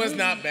of that He was movie.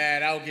 not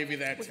bad. I'll give you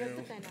that Was too. that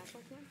the Ben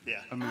Affleck one?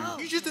 Yeah.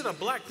 You just did a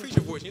black preacher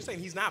voice, and you're saying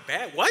he's not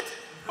bad? What?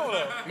 Hold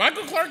up.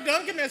 Michael Clark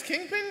Duncan as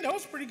Kingpin, that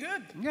was pretty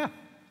good. Yeah.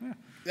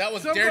 That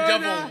was So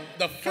Daredevil, good,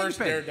 the first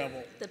Kingpin.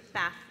 Daredevil. The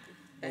bath.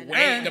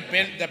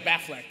 The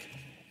Batfleck.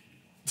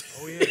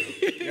 Oh, yeah.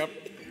 Yep.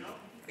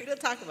 We're gonna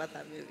talk about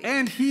that movie.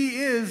 And he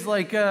is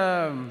like,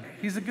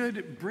 he's a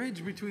good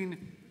bridge between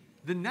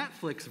the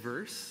Netflix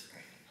verse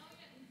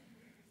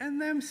and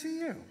the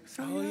MCU.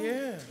 So, Oh,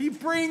 yeah. He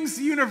brings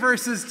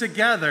universes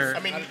together I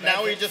mean,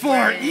 now he's just for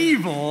wearing...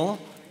 evil,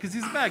 because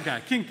he's a bad guy.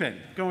 Kingpin.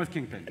 Going with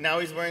Kingpin. Now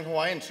he's wearing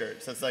Hawaiian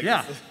shirts. So it's like...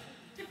 Yeah.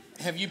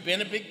 Have you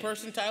been a big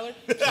person, Tyler?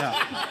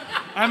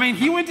 I mean,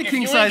 he went to If you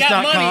ain't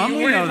got money, kingsize.com. you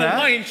We wear know that.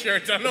 Hawaiian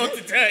shirts. I know what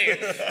to tell you.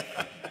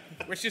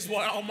 Which is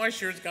why all my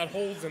shirts got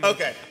holes in them.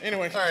 Okay.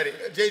 Anyway.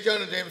 Alrighty. J.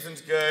 Jonah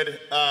Jameson's good.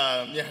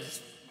 Yeah,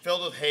 just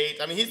filled with hate.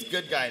 I mean, he's a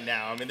good guy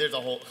now. I mean, there's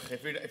a whole...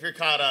 If you're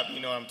caught up, you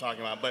know what I'm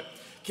talking about. But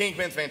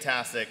Kingpin's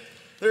fantastic.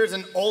 There's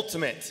an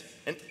ultimate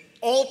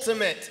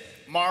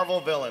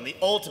Marvel villain. The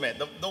ultimate.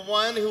 The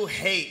one who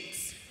hates.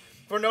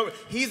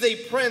 He's a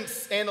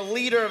prince and a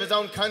leader of his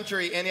own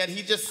country, and yet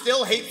he just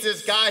still hates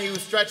this guy who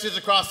stretches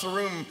across the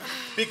room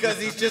because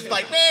he's just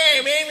like,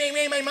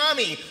 me, my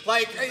mommy.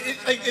 Like,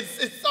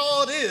 it's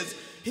all it is.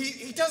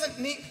 He doesn't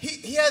need,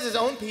 he has his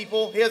own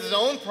people, he has his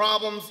own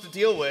problems to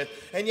deal with,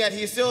 and yet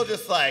he's still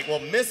just like, well,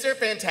 Mr.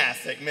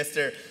 Fantastic,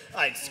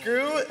 like,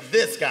 screw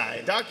this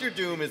guy. Dr.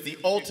 Doom is the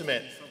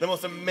ultimate, the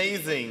most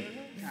amazing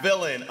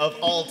villain of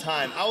all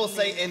time. I will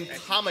say in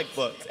comic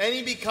books. And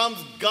he becomes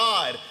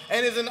God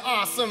and is an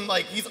awesome,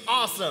 like, he's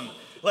awesome.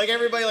 Like,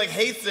 everybody, like,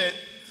 hates it.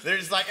 They're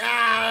just like,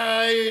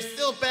 you're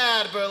still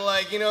bad, but,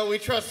 like, you know, we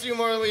trust you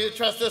more than we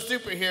trust the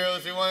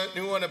superheroes who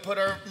want to put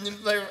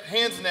their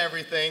hands in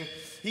everything.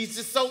 He's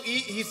just so,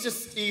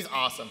 he's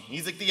awesome.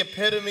 He's like the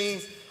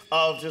epitome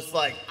of just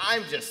like,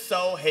 I'm just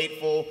so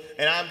hateful,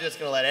 and I'm just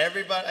gonna let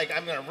everybody, like,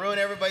 I'm gonna ruin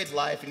everybody's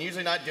life and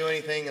usually not do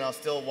anything, and I'll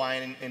still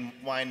whine and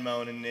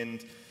moan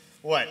and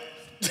what?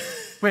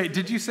 Wait,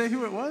 did you say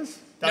who it was?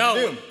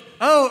 Dr. Doom.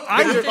 Oh,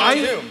 I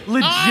Doom.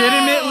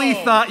 legitimately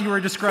thought you were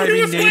describing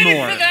was waiting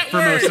Namor for that for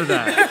word. most of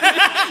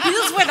that. You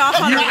just went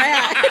off on a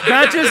rant.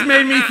 That just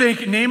made me think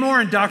Namor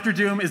and Dr.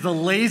 Doom is the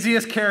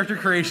laziest character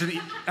creation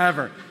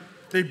ever.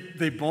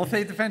 They both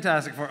hate the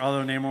Fantastic Four,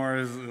 although Namor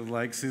is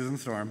like Susan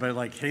Storm, but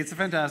like hates the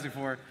Fantastic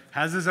Four,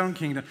 has his own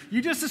kingdom.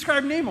 You just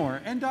described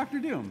Namor and Dr.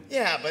 Doom.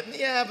 Yeah, but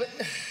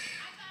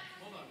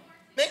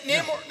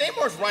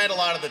Namor's right a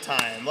lot of the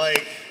time.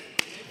 Like,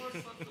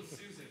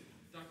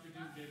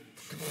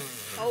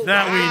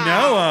 That we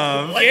know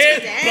of.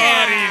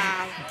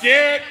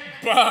 Get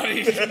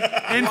bodied.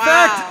 In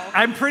fact,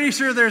 I'm pretty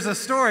sure there's a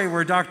story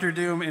where Dr.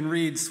 Doom and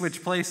Reed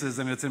switch places,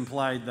 and it's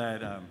implied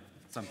that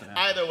something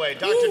happened. either way,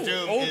 Dr.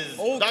 Doom is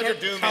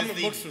Comic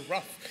the books are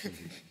rough.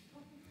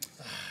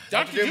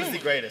 Dr. Doom is the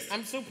greatest.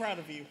 I'm so proud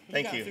of you.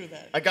 Thank got you. Through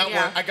that. I got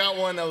Yeah. one. I got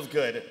one that was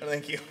good.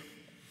 Thank you.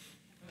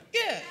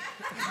 Yeah.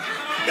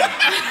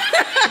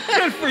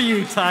 Good for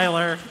you,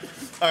 Tyler.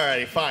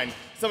 Alrighty, fine.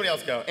 Somebody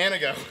else go. Anna,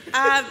 go.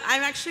 I'm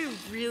actually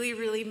really,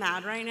 really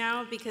mad right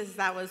now because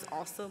that was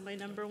also my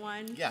number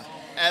one. Yeah,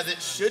 as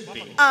it should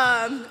be.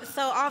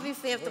 So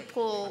obviously I have to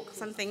pull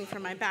something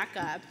from my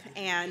backup,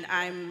 and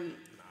I'm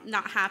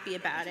not happy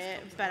about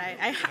it. But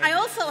I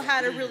also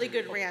had a really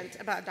good rant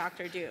about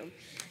Dr. Doom.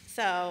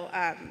 So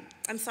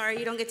I'm sorry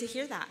you don't get to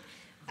hear that.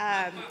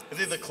 Is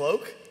it the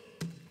cloak?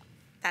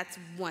 That's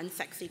one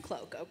sexy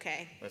cloak,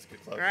 okay? That's a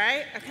good cloak. All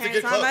right? It's a Okay,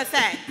 good that's all I'm cloak.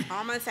 gonna say. All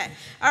I'm gonna say.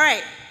 All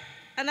right.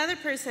 Another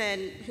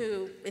person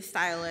who is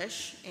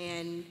stylish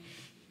and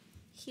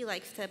he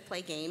likes to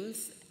play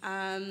games.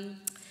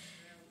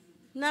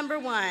 Number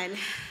one,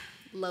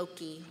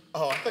 Loki.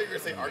 Oh, I thought you were going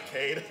to say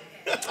arcade.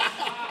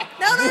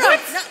 No,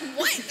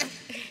 what?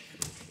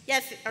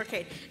 Yes,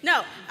 arcade.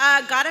 No,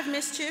 God of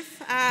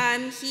Mischief.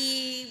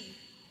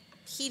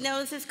 He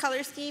knows his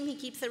color scheme. He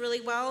keeps it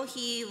really well.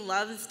 He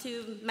loves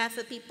to mess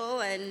with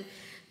people and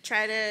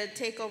try to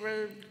take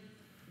over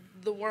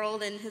the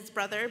world and his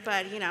brother,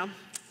 but you know,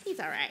 he's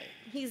all right.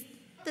 He's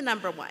the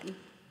number one.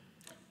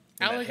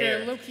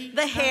 Alligator Loki.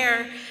 The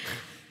hair.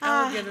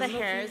 Alligator The Loki.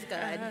 hair is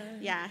good.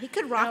 Yeah, he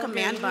could rock a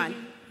man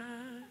bun.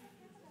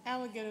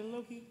 Alligator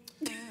Loki.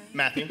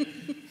 Matthew?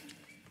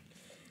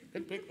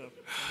 Good pick though.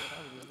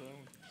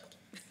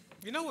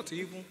 You know what's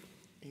evil?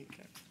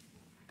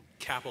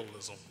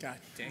 Capitalism. God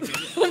dang it.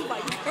 Oh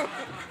my God.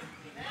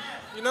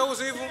 You know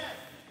what's evil?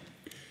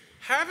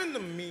 Having the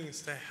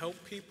means to help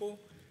people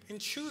and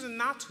choosing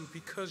not to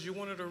because you're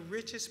one of the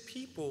richest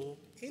people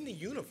in the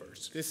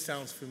universe. This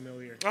sounds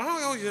familiar.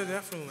 Oh yeah,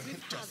 definitely.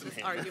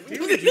 This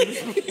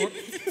argument.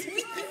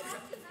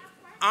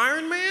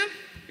 Iron Man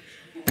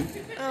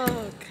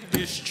Oh,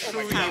 God. is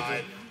true evil.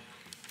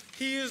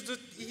 He is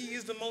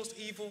the most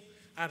evil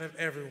out of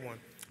everyone.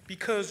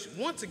 Because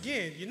once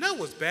again, you know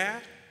what's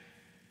bad?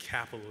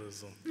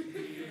 Capitalism.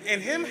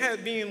 And him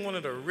being one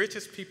of the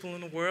richest people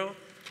in the world,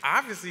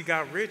 obviously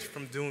got rich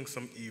from doing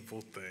some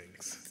evil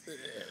things.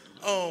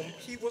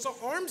 He was an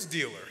arms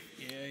dealer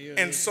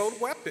and sold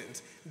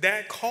weapons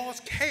that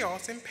caused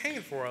chaos and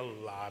pain for a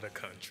lot of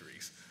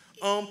countries.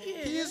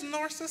 He is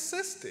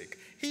narcissistic.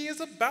 He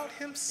is about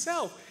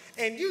himself.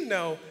 And you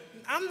know,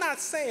 I'm not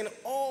saying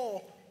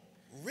all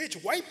rich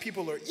white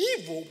people are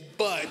evil,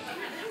 but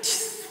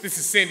This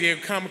is San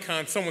Diego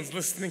Comic-Con. Someone's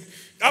listening.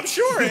 I'm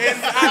sure, and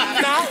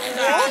I'm not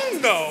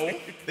wrong though.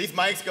 These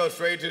mics go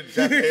straight to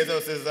Jeff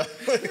Bezos'.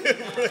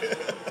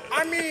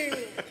 I mean,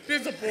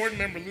 There's a board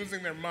member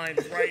losing their mind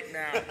right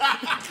now.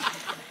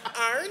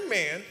 Iron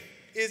Man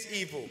is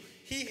evil.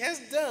 He has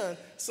done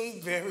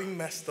some very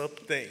messed up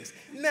things.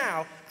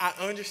 Now, I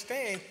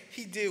understand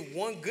he did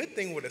one good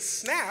thing with a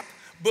snap,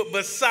 but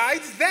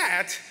besides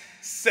that,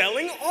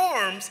 selling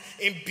arms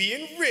and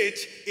being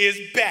rich is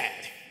bad.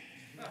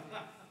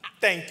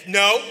 Thank you.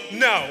 No.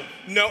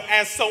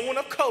 As someone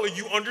of color,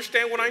 you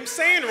understand what I'm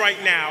saying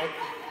right now.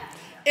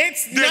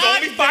 It's There's not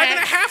only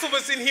 5.5 of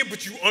us in here,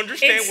 but you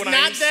understand It's what not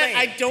I'm that saying.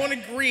 I don't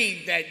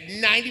agree that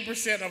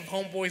 90% of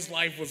Homeboy's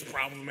life was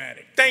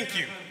problematic. Thank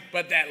you.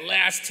 But that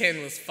last 10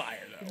 was fire,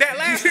 though. That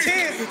last 10,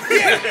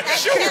 yeah,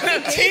 sure.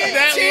 10,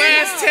 That 10,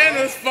 last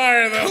 10 was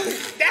fire, though.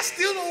 that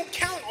still don't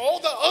count all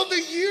the other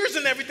years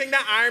and everything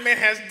that Iron Man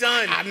has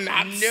done. I'm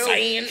not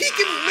saying. He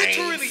can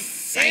literally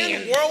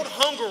end world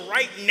hunger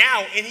right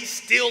now, and he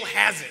still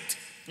hasn't.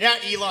 Yeah,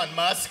 Elon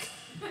Musk.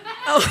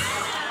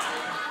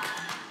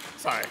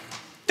 Sorry.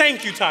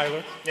 Thank you,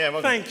 Tyler. Yeah,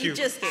 well, Thank you. You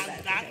just did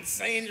that. I'm not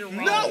saying you're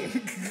wrong. No,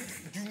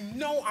 you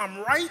know I'm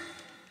right.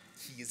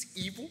 He is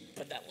evil.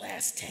 But that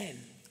last 10.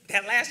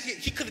 That last year,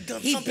 he could have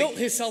done He something. built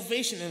his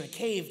salvation in a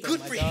cave, though, Good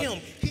my for dog. him.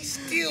 He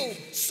still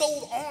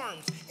sold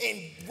arms and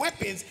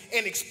weapons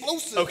and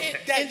explosives Okay.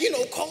 that,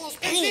 caused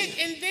pain.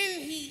 And then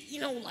he,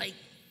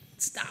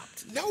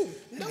 stopped. No.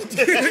 Alrighty.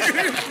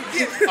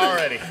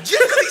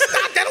 Just because he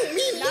stopped, that don't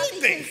mean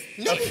anything.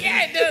 No,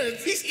 Yeah, it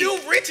does. he's still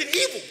rich and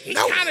evil. He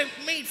No, kind of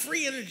made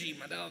free energy,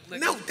 my dog. Like,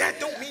 no, that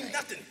don't mean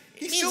nothing.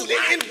 He means still a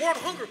didn't lot. end world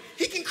hunger.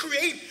 He can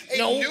create a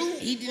No, new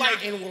he did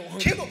not end world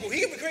hunger. chemical.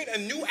 He can create a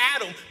new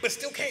atom, but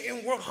still can't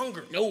end world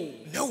hunger. No.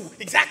 No,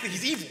 exactly.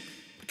 He's evil.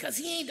 Because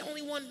he ain't the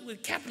only one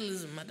with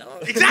capitalism, my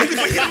dog. Exactly,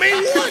 but he's the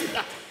main one.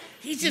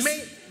 He's just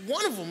Man.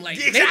 one of them. Like,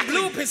 Exactly. they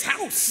blew up his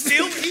house.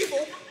 Still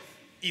evil.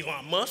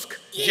 Elon Musk,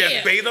 Yeah.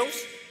 Jeff Bezos,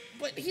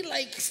 But he,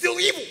 like, still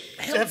evil.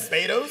 Jeff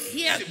Bezos?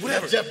 he had,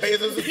 Whatever. Jeff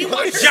Bezos? He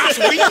was- Josh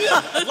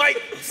Whedon, like,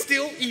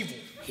 still evil.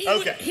 he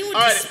Okay. went, he went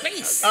All to right.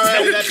 space. All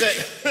right, that's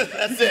it.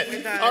 That's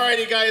it.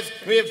 Alrighty, guys.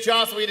 We have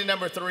Joss Whedon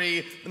number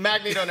 3,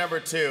 Magneto number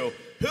 2.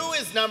 Who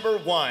is number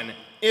 1?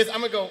 I'm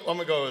gonna go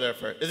over there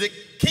first. Is it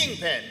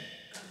Kingpin?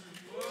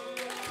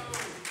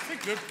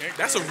 Good pick.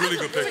 That's a really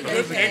good pick, though.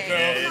 Good pick.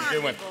 Yeah, it's a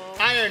good one.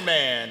 Iron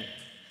Man.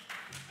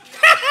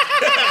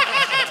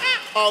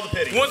 All the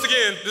pity. Once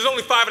again, there's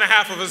only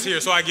 5.5 of us here,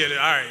 so I get it.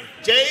 All right.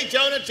 J.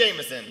 Jonah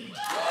Jameson.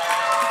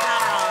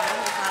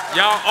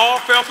 Y'all all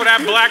fell for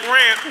that black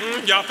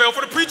rant. Y'all fell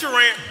for the preacher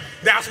rant.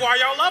 That's why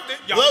y'all loved it.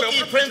 Y'all fell Loki,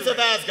 for the Prince preacher of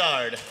rant.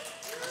 Asgard.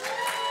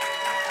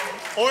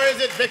 Or is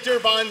it Victor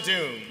Von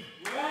Doom?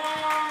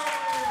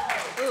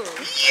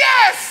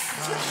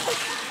 Yes!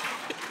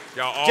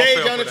 Y'all all J.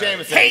 fell Jonah for that.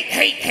 Jameson.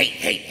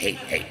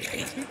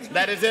 Hate.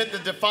 That is it. The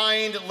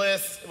defined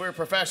list. We're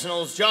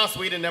professionals. Joss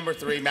Whedon number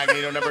 3,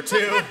 Magneto number 2,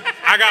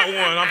 I got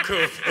one. I'm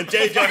cool. and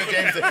J. Jonah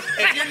Jameson.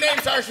 If your name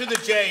starts with a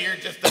J, you're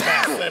just the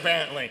best,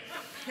 apparently.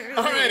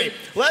 Alrighty.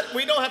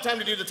 We don't have time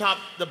to do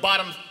the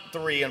bottom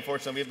 3,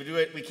 unfortunately.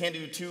 We can't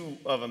do 2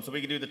 of them, so we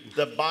can do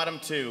the bottom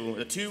 2,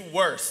 the 2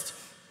 worst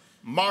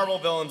Marvel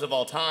villains of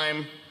all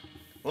time.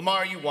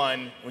 Lemar, you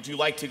won. Would you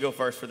like to go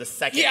first for the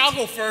second? Yeah, I'll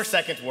go first.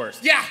 Second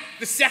worst. Yeah,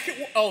 the second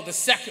worst.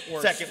 Second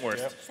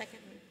worst. Yep. Second.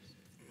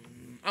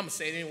 I'm going to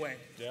say it anyway.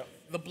 Yep.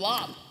 The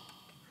Blob.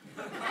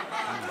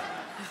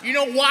 You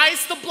know why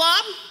it's the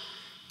Blob?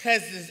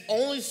 Because his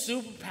only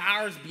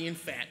superpower is being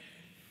fat.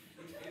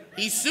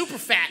 He's super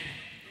fat.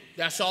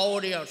 That's all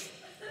it is.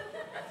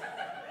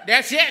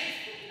 That's it.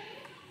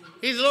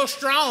 He's a little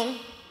strong.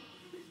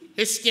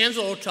 His skin's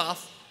a little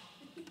tough.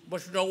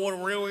 But you know what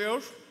it really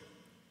is?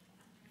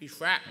 He's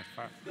fat.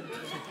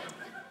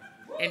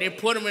 And they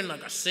put him in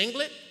like a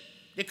singlet.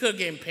 They could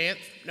get him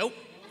pants. Nope.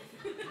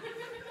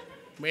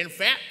 Made him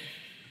fat.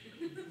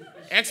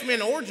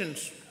 X-Men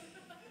Origins.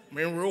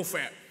 Made him real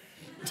fat.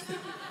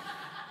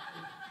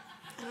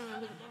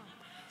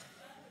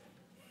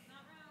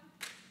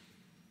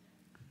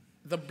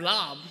 The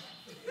Blob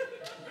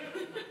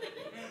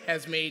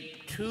has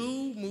made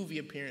 2 movie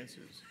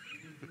appearances.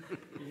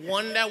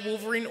 One, that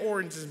Wolverine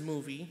Origins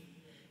movie,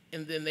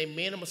 and then they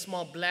made him a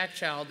small black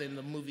child in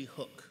the movie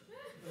Hook.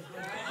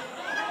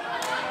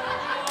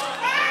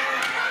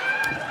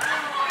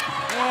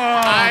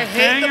 I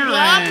hate the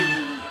Blob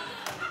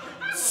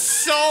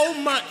so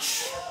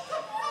much.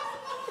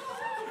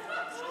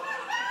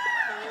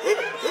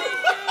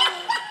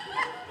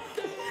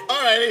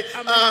 Alrighty.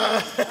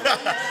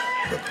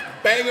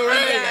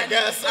 Bangarang, I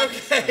guess.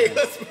 Okay,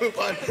 let's move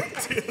on.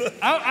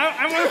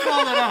 I want to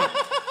follow that up.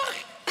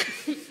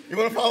 You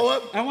want to follow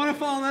up? I want to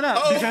follow that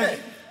up. Oh, because okay.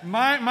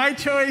 my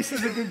choice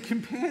as a good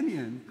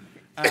companion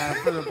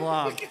for the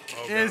Blob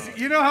is,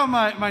 you know how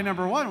my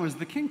number 1 was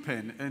the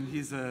Kingpin, and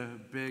he's a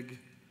big,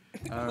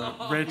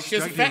 rich, He's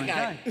just a fat drug-dealing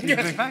guy. He's a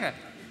big fat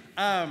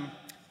guy.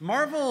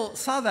 Marvel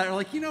saw that, and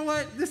like, you know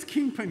what? This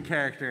Kingpin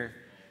character,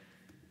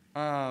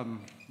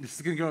 this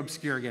is going to go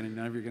obscure again, and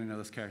none of you are going to know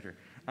this character.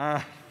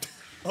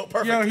 Oh,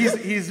 perfect. You know,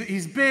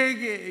 he's big,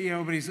 you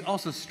know, but he's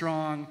also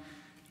strong.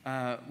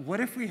 What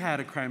if we had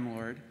a crime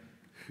lord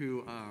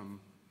who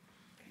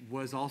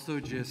was also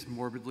just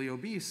morbidly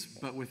obese,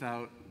 but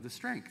without the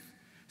strength?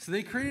 So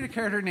they created a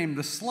character named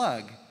the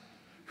Slug,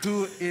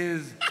 who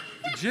is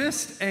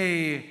just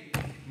a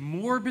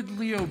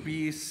morbidly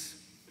obese,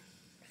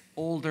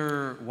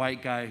 older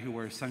white guy who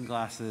wears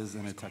sunglasses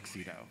and a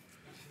tuxedo.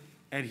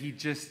 And he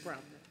just,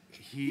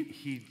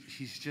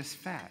 he's just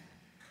fat.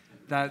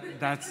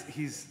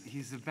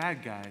 He's a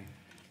bad guy,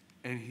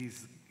 and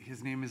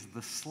his name is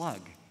the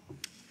Slug.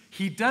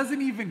 He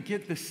doesn't even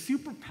get the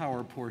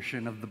superpower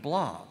portion of the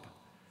Blob.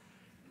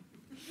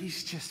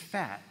 He's just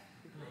fat.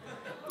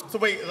 So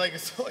wait, well,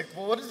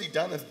 what has he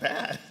done that's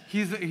bad?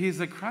 He's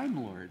a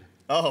crime lord.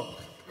 Oh,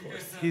 of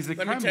course. He's a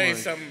Let crime me tell you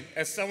lord. something.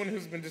 As someone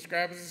who's been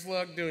described as a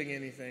slug doing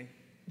anything.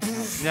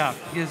 Yeah,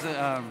 he's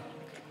a,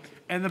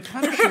 and the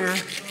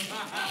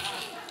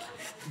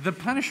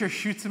Punisher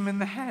shoots him in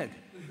the head.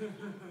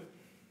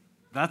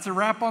 That's a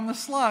wrap on the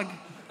Slug.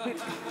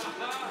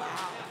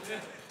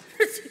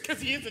 Because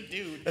he is a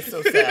dude. That's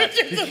so sad.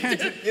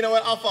 You know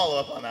what? I'll follow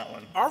up on that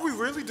one. Are we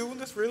really doing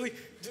this? Really?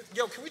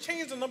 Yo, can we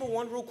change the number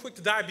 1 real quick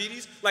to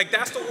diabetes? Like,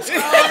 that's the best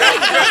villain,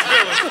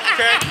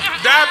 okay?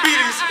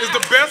 Diabetes is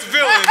the best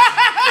villain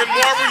in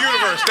Marvel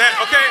Universe.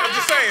 Okay? I'm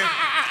just saying.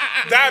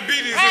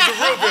 Diabetes is the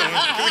real villain.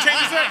 Can we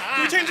change that?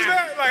 Can we change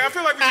that? Like, I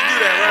feel like we should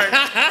do that, right?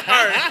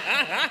 All right.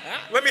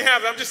 Let me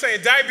have it. I'm just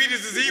saying,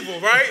 diabetes is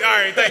evil, right? All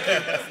right, thank you.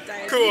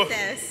 Cool.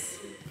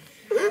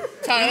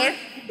 Tyler?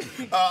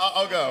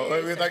 I'll go.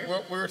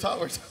 We were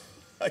talking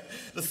like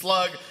the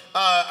Slug.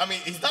 I mean,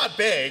 he's not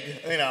big.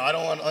 You know, I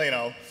don't want. You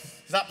know,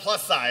 he's not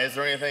plus size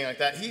or anything like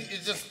that.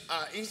 He's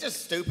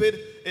just stupid.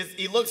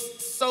 He looks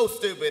so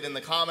stupid in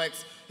the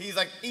comics. He's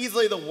like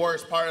easily the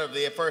worst part of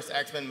the first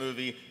X-Men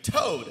movie.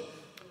 Toad.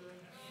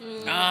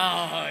 Oh,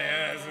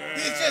 yes.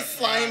 He's just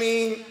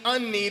slimy,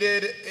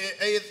 unneeded.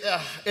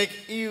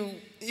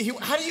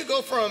 How do you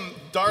go from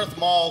Darth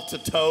Maul to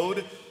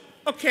Toad?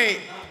 Okay,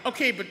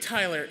 but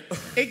Tyler,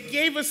 it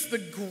gave us the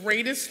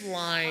greatest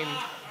line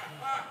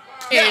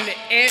in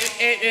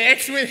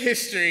X-Men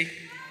history.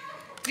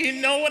 Do you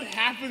know what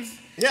happens?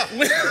 Yeah.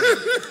 When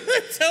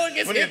Toad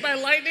gets hit by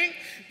lightning?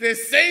 The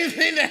same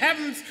thing that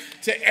happens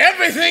to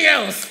everything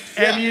else.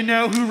 And you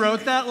know who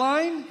wrote that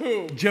line?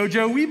 Who?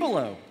 Jojo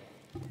Weebelo.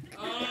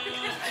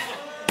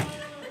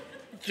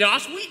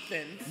 Josh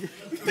Wheaton.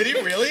 Did he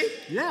really?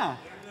 Yeah.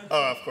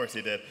 Oh, of course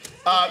he did.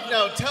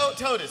 No,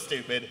 Toad is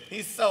stupid.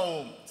 He's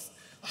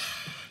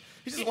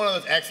just one of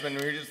those X-Men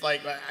where you're just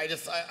like, I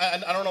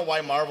don't know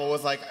why Marvel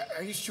was like,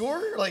 are you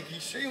sure? Like, you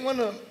sure you want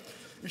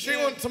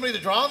somebody to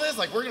draw this?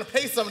 Like, we're gonna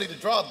pay somebody to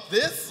draw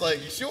this?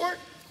 Like, you sure?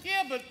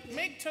 Yeah, but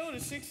make Toad a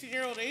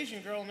 60-year-old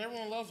Asian girl and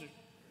everyone loves her.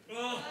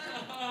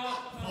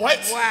 What?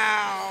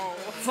 Wow.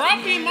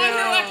 Froppy in My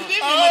Hero Academia,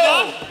 my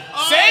dog.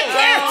 Same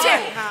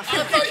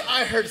character.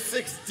 I heard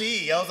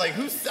 6D. I was like,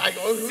 who's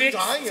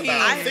talking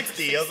about?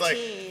 6D. I was like,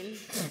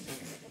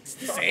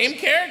 same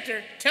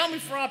character. Tell me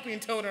Froppy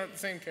and Toad aren't the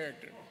same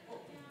character.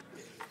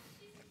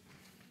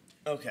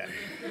 okay.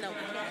 No.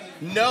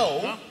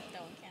 No,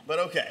 but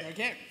okay.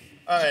 Okay.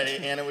 All righty,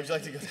 Anna, would you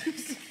like to go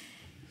next?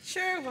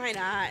 Sure, why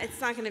not?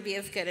 It's not going to be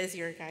as good as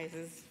your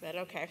guys's, but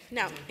okay.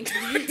 No.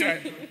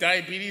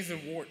 Diabetes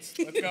and warts.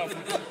 Let's go.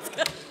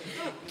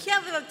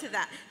 Can't live up to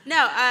that.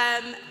 No,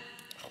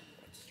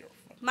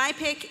 my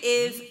pick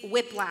is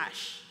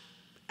Whiplash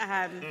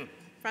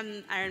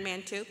from Iron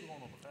Man 2.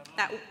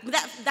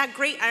 That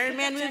great Iron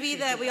Man movie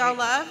that we all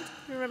loved.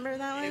 Remember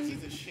that one?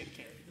 He's a shit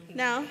character.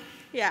 No?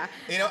 Yeah.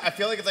 You know, I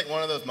feel like it's like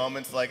one of those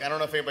moments, like, I don't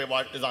know if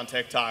anybody is on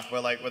TikTok,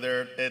 where like,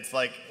 whether it's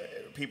like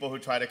people who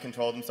try to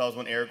control themselves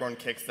when Aragorn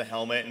kicks the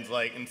helmet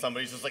and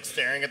somebody's just like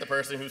staring at the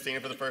person who's seen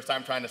it for the first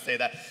time trying to say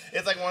that.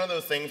 It's like one of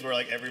those things where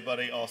like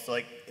everybody also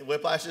like,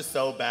 Whiplash is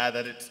so bad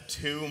that it's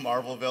two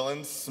Marvel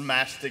villains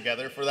smashed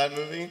together for that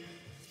movie.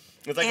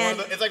 It's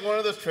like one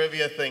of those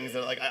trivia things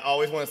that like I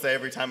always want to say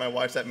every time I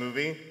watch that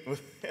movie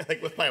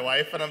with my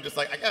wife, and I'm just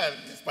like, I gotta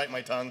just bite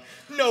my tongue.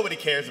 Nobody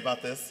cares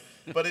about this.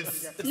 But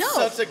it's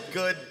such a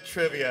good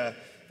trivia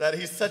that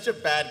he's such a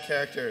bad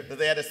character that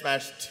they had to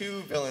smash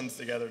two villains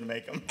together to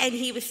make him. And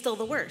he was still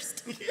the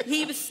worst.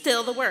 He was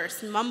still the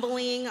worst,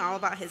 mumbling all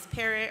about his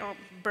parrot or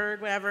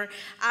bird, whatever.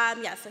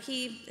 So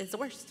he is the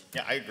worst.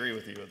 Yeah, I agree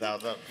with you.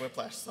 Without that,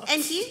 Whiplash sucks.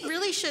 And he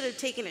really should have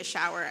taken a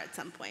shower at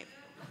some point.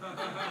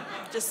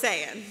 Just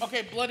saying.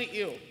 Okay, bloody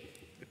ew.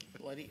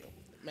 Bloody ew.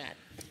 Matt.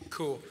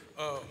 Cool.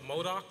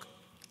 MODOK.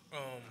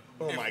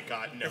 Oh my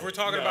God, no. If we're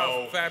talking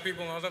about fat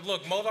people and all that,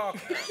 look, MODOK.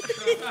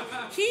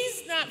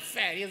 He's not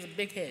fat. He has a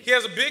big head. He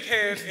has a big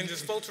head and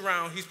just floats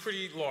around. He's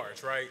pretty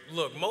large, right?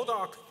 Look,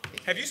 MODOK,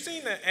 have you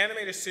seen the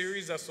animated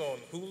series that's on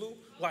Hulu?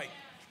 Like,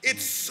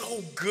 it's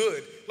so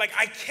good. Like,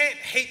 I can't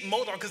hate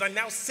MODOK because I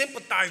now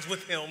sympathize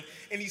with him,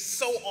 and he's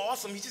so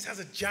awesome. He just has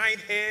a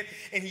giant head,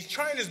 and he's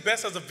trying his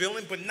best as a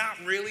villain, but not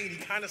really, and he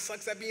kind of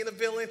sucks at being a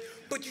villain,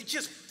 but you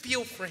just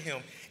feel for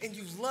him, and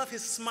you love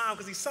his smile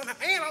because he's somehow,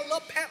 and I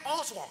love Pat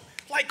Oswalt.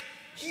 Like,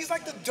 he's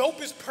like the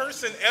dopest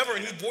person ever,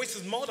 and he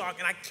voices MODOK,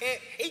 and I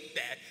can't hate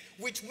that,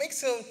 which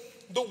makes him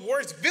the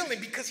worst villain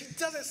because he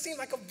doesn't seem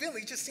like a villain.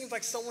 He just seems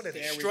like someone that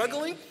is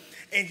struggling,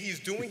 and he's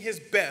doing his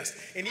best.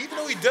 And even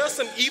though he does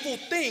some evil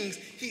things,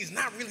 he's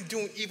not really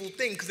doing evil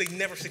things because they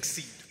never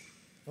succeed.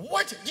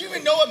 What? Do you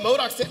even know what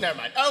MODOK's in? Never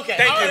mind. Okay,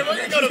 Thank all you. right, we're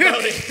going to go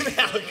to voting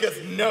now because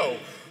no.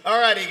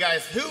 Alrighty,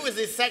 guys. Who is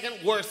the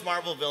second worst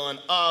Marvel villain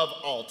of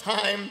all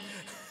time?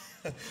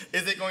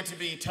 Is it going to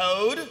be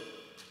Toad?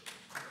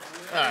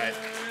 All right.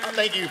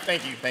 Thank you.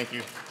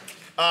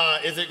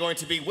 Is it going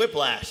to be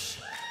Whiplash?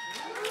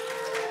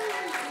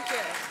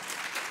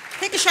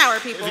 Take a shower,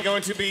 people. Is it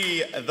going to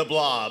be the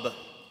Blob?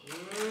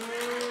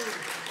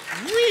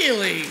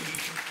 Really?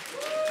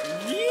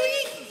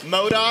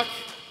 MODOK?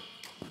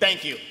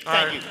 Thank you.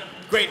 Thank you.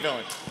 Great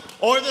villain.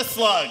 Or the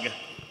Slug?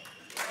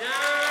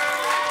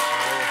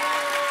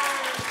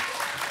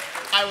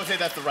 I would say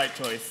that's the right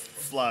choice.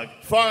 Slug.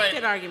 Fine.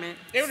 Good argument.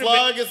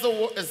 Slug is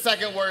the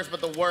second worst, but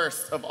the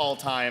worst of all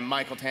time.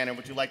 Michael Tanner,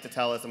 would you like to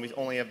tell us? And we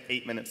only have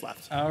 8 minutes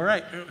left. All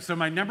right. So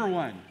my number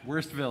one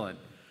worst villain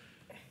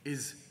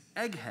is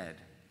Egghead.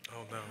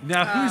 Oh, no.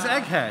 Now, who's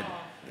Egghead?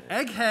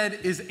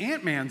 Egghead is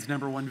Ant-Man's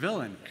number one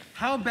villain.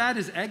 How bad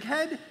is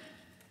Egghead?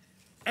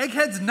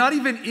 Egghead's not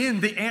even in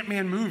the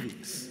Ant-Man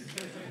movies.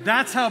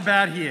 That's how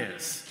bad he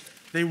is.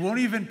 They won't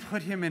even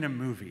put him in a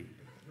movie.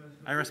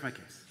 I rest my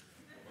case.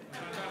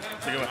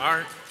 All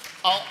right.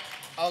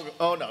 I'll go.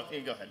 Oh, no.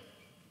 You go ahead.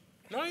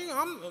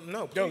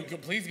 No,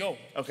 Please go.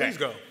 Okay. Please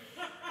go.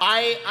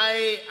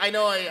 I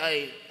know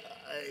I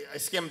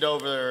skimmed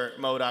over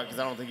MODOK because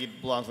I don't think he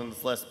belongs on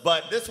this list.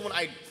 But this one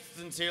I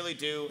sincerely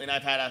do, and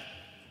I've had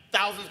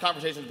thousands of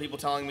conversations with people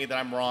telling me that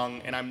I'm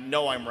wrong, and I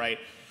know I'm right.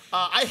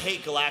 I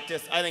hate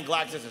Galactus. I think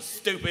Galactus is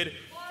stupid.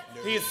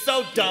 He is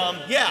so dumb.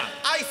 Yeah,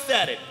 I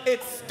said it.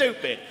 It's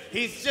stupid.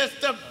 He's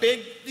just a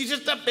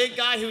big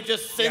guy who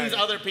just sends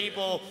other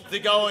people to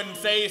go and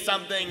say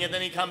something, and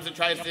then he comes and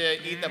tries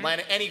to eat the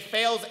planet, and he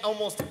fails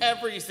almost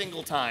every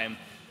single time.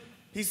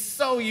 He's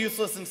so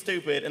useless and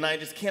stupid, and I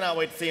just cannot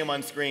wait to see him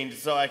on screen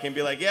just so I can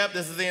be like, yep,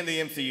 this is the end of the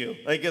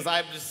MCU. Like, because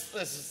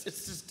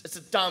it's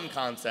a dumb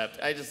concept.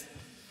 I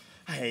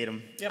hate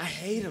him. Yep. I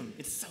hate him.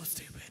 It's so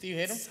stupid. Do you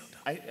hate him? So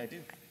dumb. I do.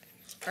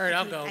 All right,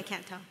 I'll go. I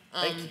can't tell.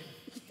 Thank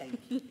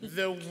you.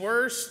 The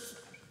worst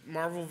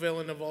Marvel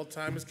villain of all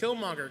time is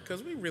Killmonger,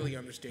 because we really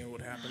understand what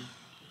happened.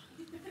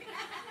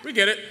 We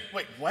get it.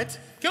 Wait, what?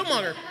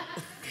 Killmonger.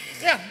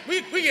 Yeah,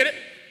 we get it.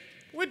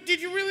 What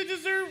did you really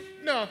deserve?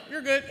 No,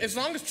 you're good. As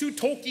long as two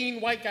Tolkien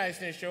white guys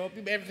didn't show up,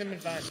 everything been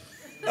fine.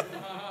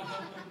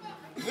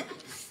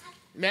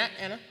 Matt,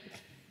 Anna,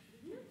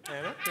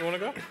 you want to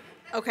go?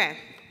 Okay.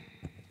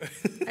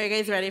 Are you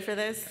guys ready for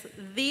this?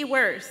 The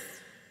worst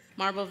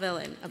Marvel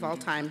villain of all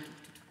time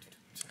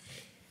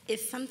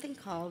is something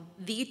called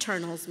the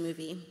Eternals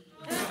movie.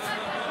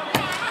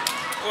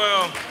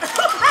 Well.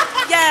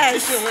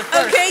 Yes.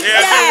 Okay,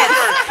 yeah, yes.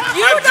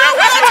 You know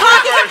what I'm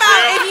talking about.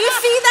 Yeah. If you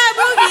see that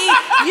movie,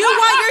 you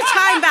want your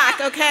time back,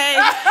 okay?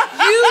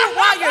 You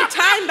want your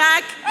time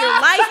back, your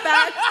life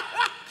back.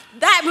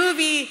 That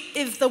movie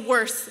is the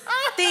worst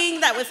thing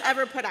that was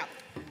ever put out.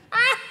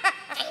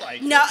 I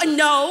like it.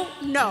 No.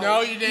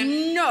 No, you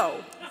didn't?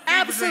 No,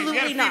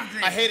 absolutely not.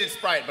 I hated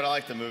Sprite, but I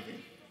liked the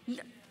movie.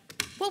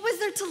 What was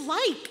there to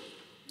like?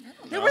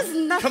 There was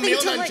nothing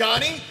Camille to like.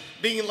 Johnny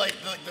being like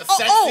the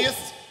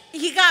sexiest.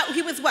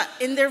 He was what,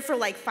 in there for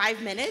like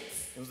 5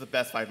 minutes? It was the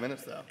best 5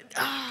 minutes though.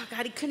 Oh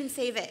God, he couldn't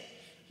save it.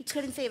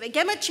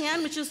 Gemma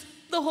Chan was just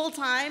the whole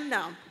time.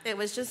 No, it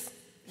was just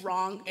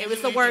wrong. It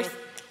was the worst.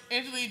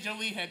 Angelina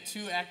Jolie had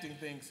 2 acting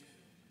things.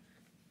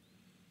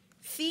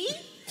 See?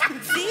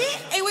 See?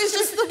 It was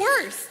just the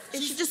worst.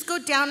 It should just go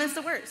down as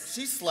the worst.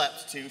 She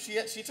slept too.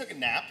 She took a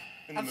nap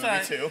in the movie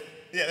sorry. too.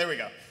 Yeah, there we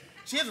go.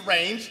 She has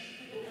range.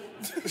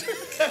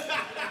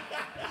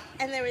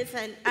 And there was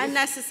an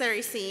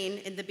unnecessary scene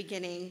in the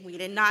beginning. We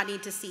did not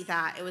need to see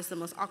that. It was the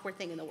most awkward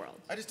thing in the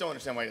world. I just don't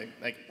understand why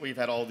we've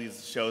had all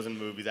these shows and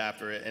movies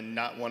after it, and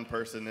not one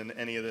person in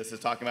any of this is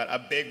talking about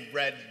a big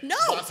red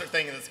monster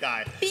thing in the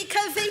sky.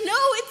 Because they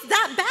know it's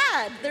that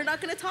bad. They're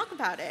not going to talk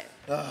about it.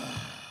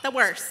 The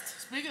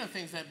worst. Speaking of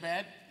things that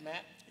bad,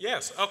 Matt.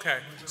 Yes, okay.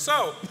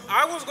 So,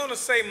 I was going to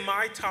say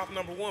my top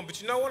number one, but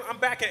you know what? I'm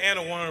back at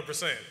Anna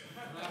 100%.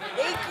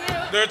 Thank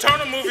you. The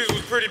Eternal movies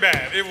was pretty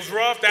bad. It was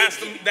rough. That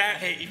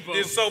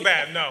is so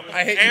bad. No.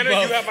 I hate Anna, you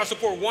both. you have my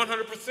support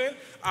 100%.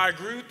 I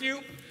agree with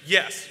you.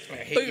 Yes. I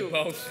hate you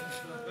both.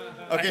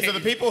 Okay, so the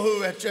people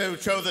who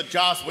chose that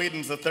Joss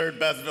Whedon's the third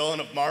best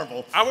villain of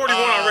Marvel. I've already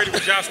won already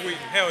with Joss Whedon.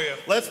 Hell yeah.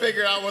 Let's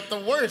figure out what the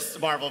worst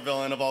Marvel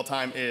villain of all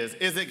time is.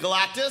 Is it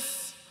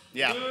Galactus?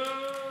 Yeah.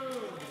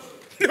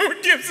 No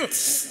one gives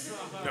us.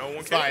 No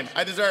one cares. Fine.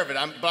 I deserve it.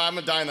 But I'm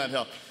going to die on that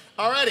hill.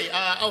 Alrighty,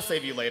 I'll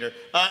save you later.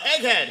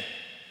 Egghead.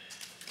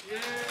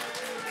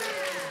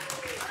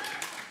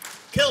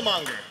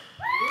 Killmonger.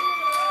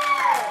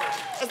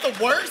 That's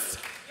the worst?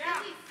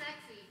 Yeah. He's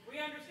sexy. We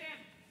understand.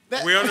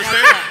 We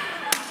understand?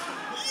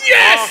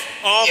 Yes!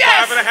 All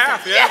Yes!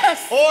 5.5, yeah.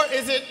 Yes! Or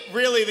is it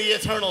really the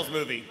Eternals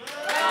movie?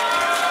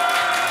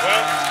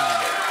 Well,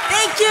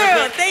 Thank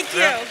you. Thank you.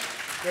 Yeah.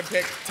 Good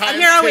pick. Times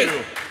here all 2. week.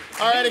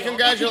 Alrighty,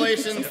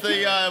 congratulations.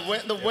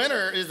 The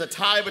winner is a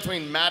tie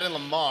between Matt and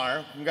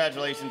Lemar.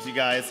 Congratulations, you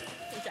guys.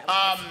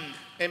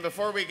 And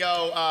before we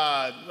go,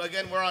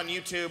 again, we're on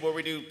YouTube where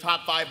we do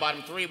top 5,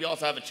 bottom 3. We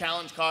also have a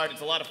challenge card. It's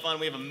a lot of fun.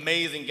 We have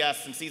amazing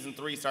guests, and season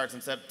 3 starts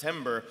in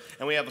September.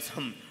 And we have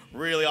some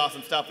really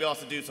awesome stuff. We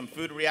also do some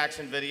food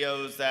reaction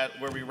videos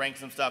where we rank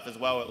some stuff as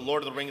well.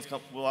 Lord of the Rings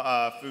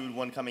food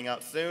one coming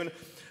out soon.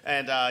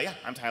 And yeah,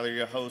 I'm Tyler,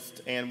 your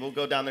host, and we'll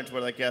go down there to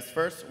where the guests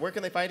first. Where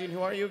can they find you, and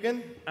who are you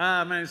again?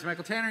 My name is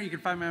Michael Tanner. You can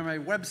find me on my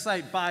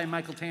website,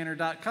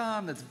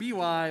 bymichaeltanner.com. That's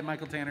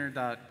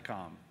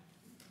bymichaeltanner.com.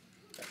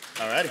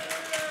 Alrighty.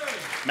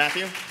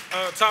 Matthew?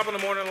 top of the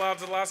morning,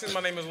 lots of lots.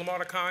 My name is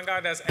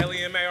LemartheConGuy. That's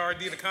Lemard,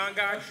 the Con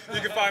Guy.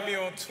 You can find me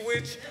on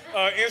Twitch,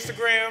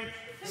 Instagram,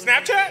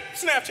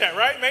 Snapchat,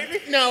 right?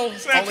 Maybe? No.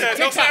 Snapchat.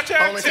 No TikTok.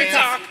 Snapchat. Only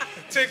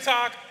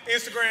TikTok,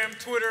 Instagram,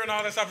 Twitter, and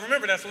all that stuff.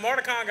 Remember, that's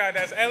LemartheConGuy.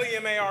 That's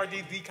Lemard,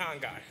 the Con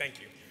Guy. Thank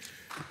you.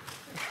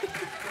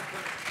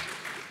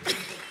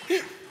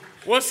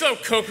 What's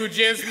up, Coco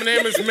Gents? My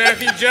name is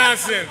Matthew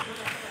Johnson.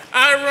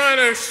 I run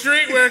a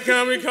streetwear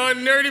company called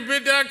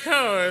NerdyBit.com.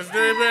 That's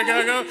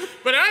NerdyBit.com.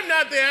 But I'm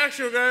not the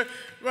actual guy.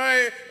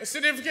 My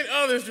significant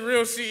other is the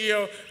real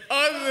CEO.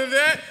 Other than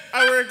that,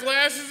 I wear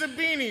glasses and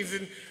beanies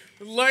and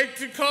like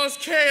to cause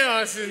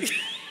chaos. And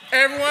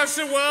every once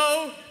in a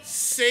while,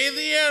 say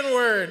the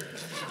N-word.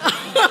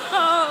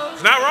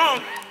 It's not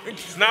wrong.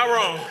 It's not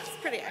wrong. It's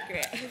pretty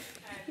accurate.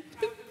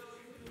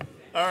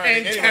 All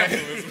right. And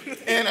Anyway,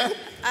 Anna.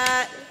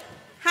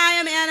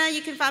 Hi, I'm Anna.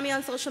 You can find me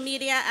on social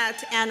media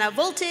at Anna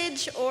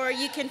Voltage, or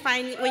you can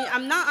find me when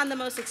I'm not on the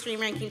Most Extreme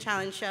Ranking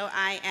Challenge show.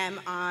 I am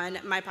on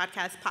my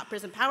podcast, Pop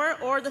Prism Power,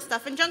 or the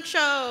Stuff and Junk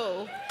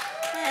Show.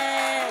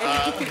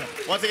 Hey.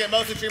 Once again,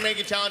 Most Extreme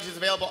Ranking Challenge is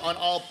available on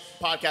all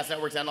podcast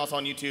networks and also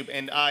on YouTube.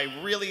 And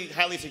I really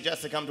highly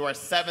suggest to come to our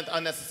 7th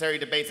Unnecessary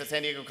Debates at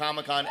San Diego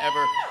Comic-Con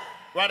ever.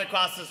 Right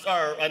across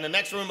in the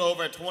next room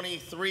over at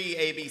 23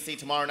 ABC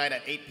tomorrow night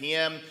at 8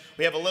 p.m.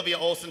 We have Olivia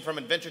Olson from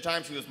Adventure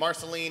Time. She was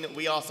Marceline.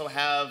 We also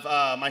have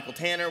Michael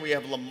Tanner. We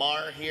have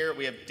Lemar here.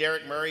 We have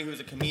Derek Murray, who's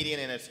a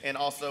comedian and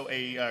also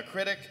a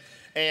critic.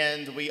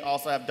 And we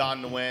also have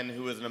Don Nguyen,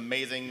 who is an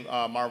amazing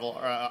Marvel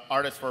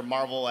artist for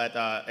Marvel at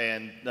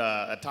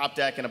Top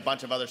Deck and a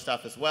bunch of other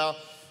stuff as well.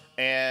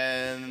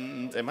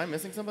 And am I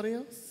missing somebody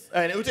else?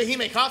 And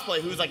Utahime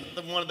Cosplay, who's like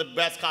one of the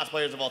best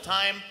cosplayers of all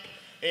time.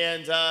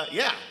 And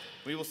yeah.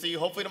 We will see you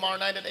hopefully tomorrow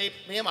night at 8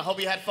 p.m. I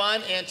hope you had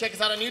fun, and check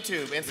us out on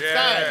YouTube and subscribe.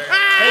 Yeah.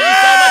 Thank you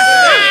so much for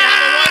listening.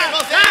 Have a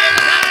wonderful San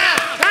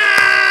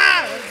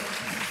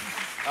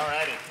Diego. All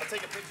righty, I'll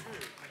take a picture.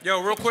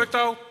 Yo, real quick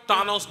though,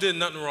 Thanos did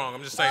nothing wrong.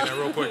 I'm just saying that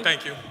real quick.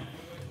 Thank you.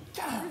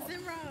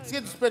 Let's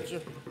get this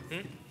picture.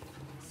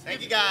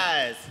 Thank you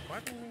guys.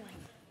 What?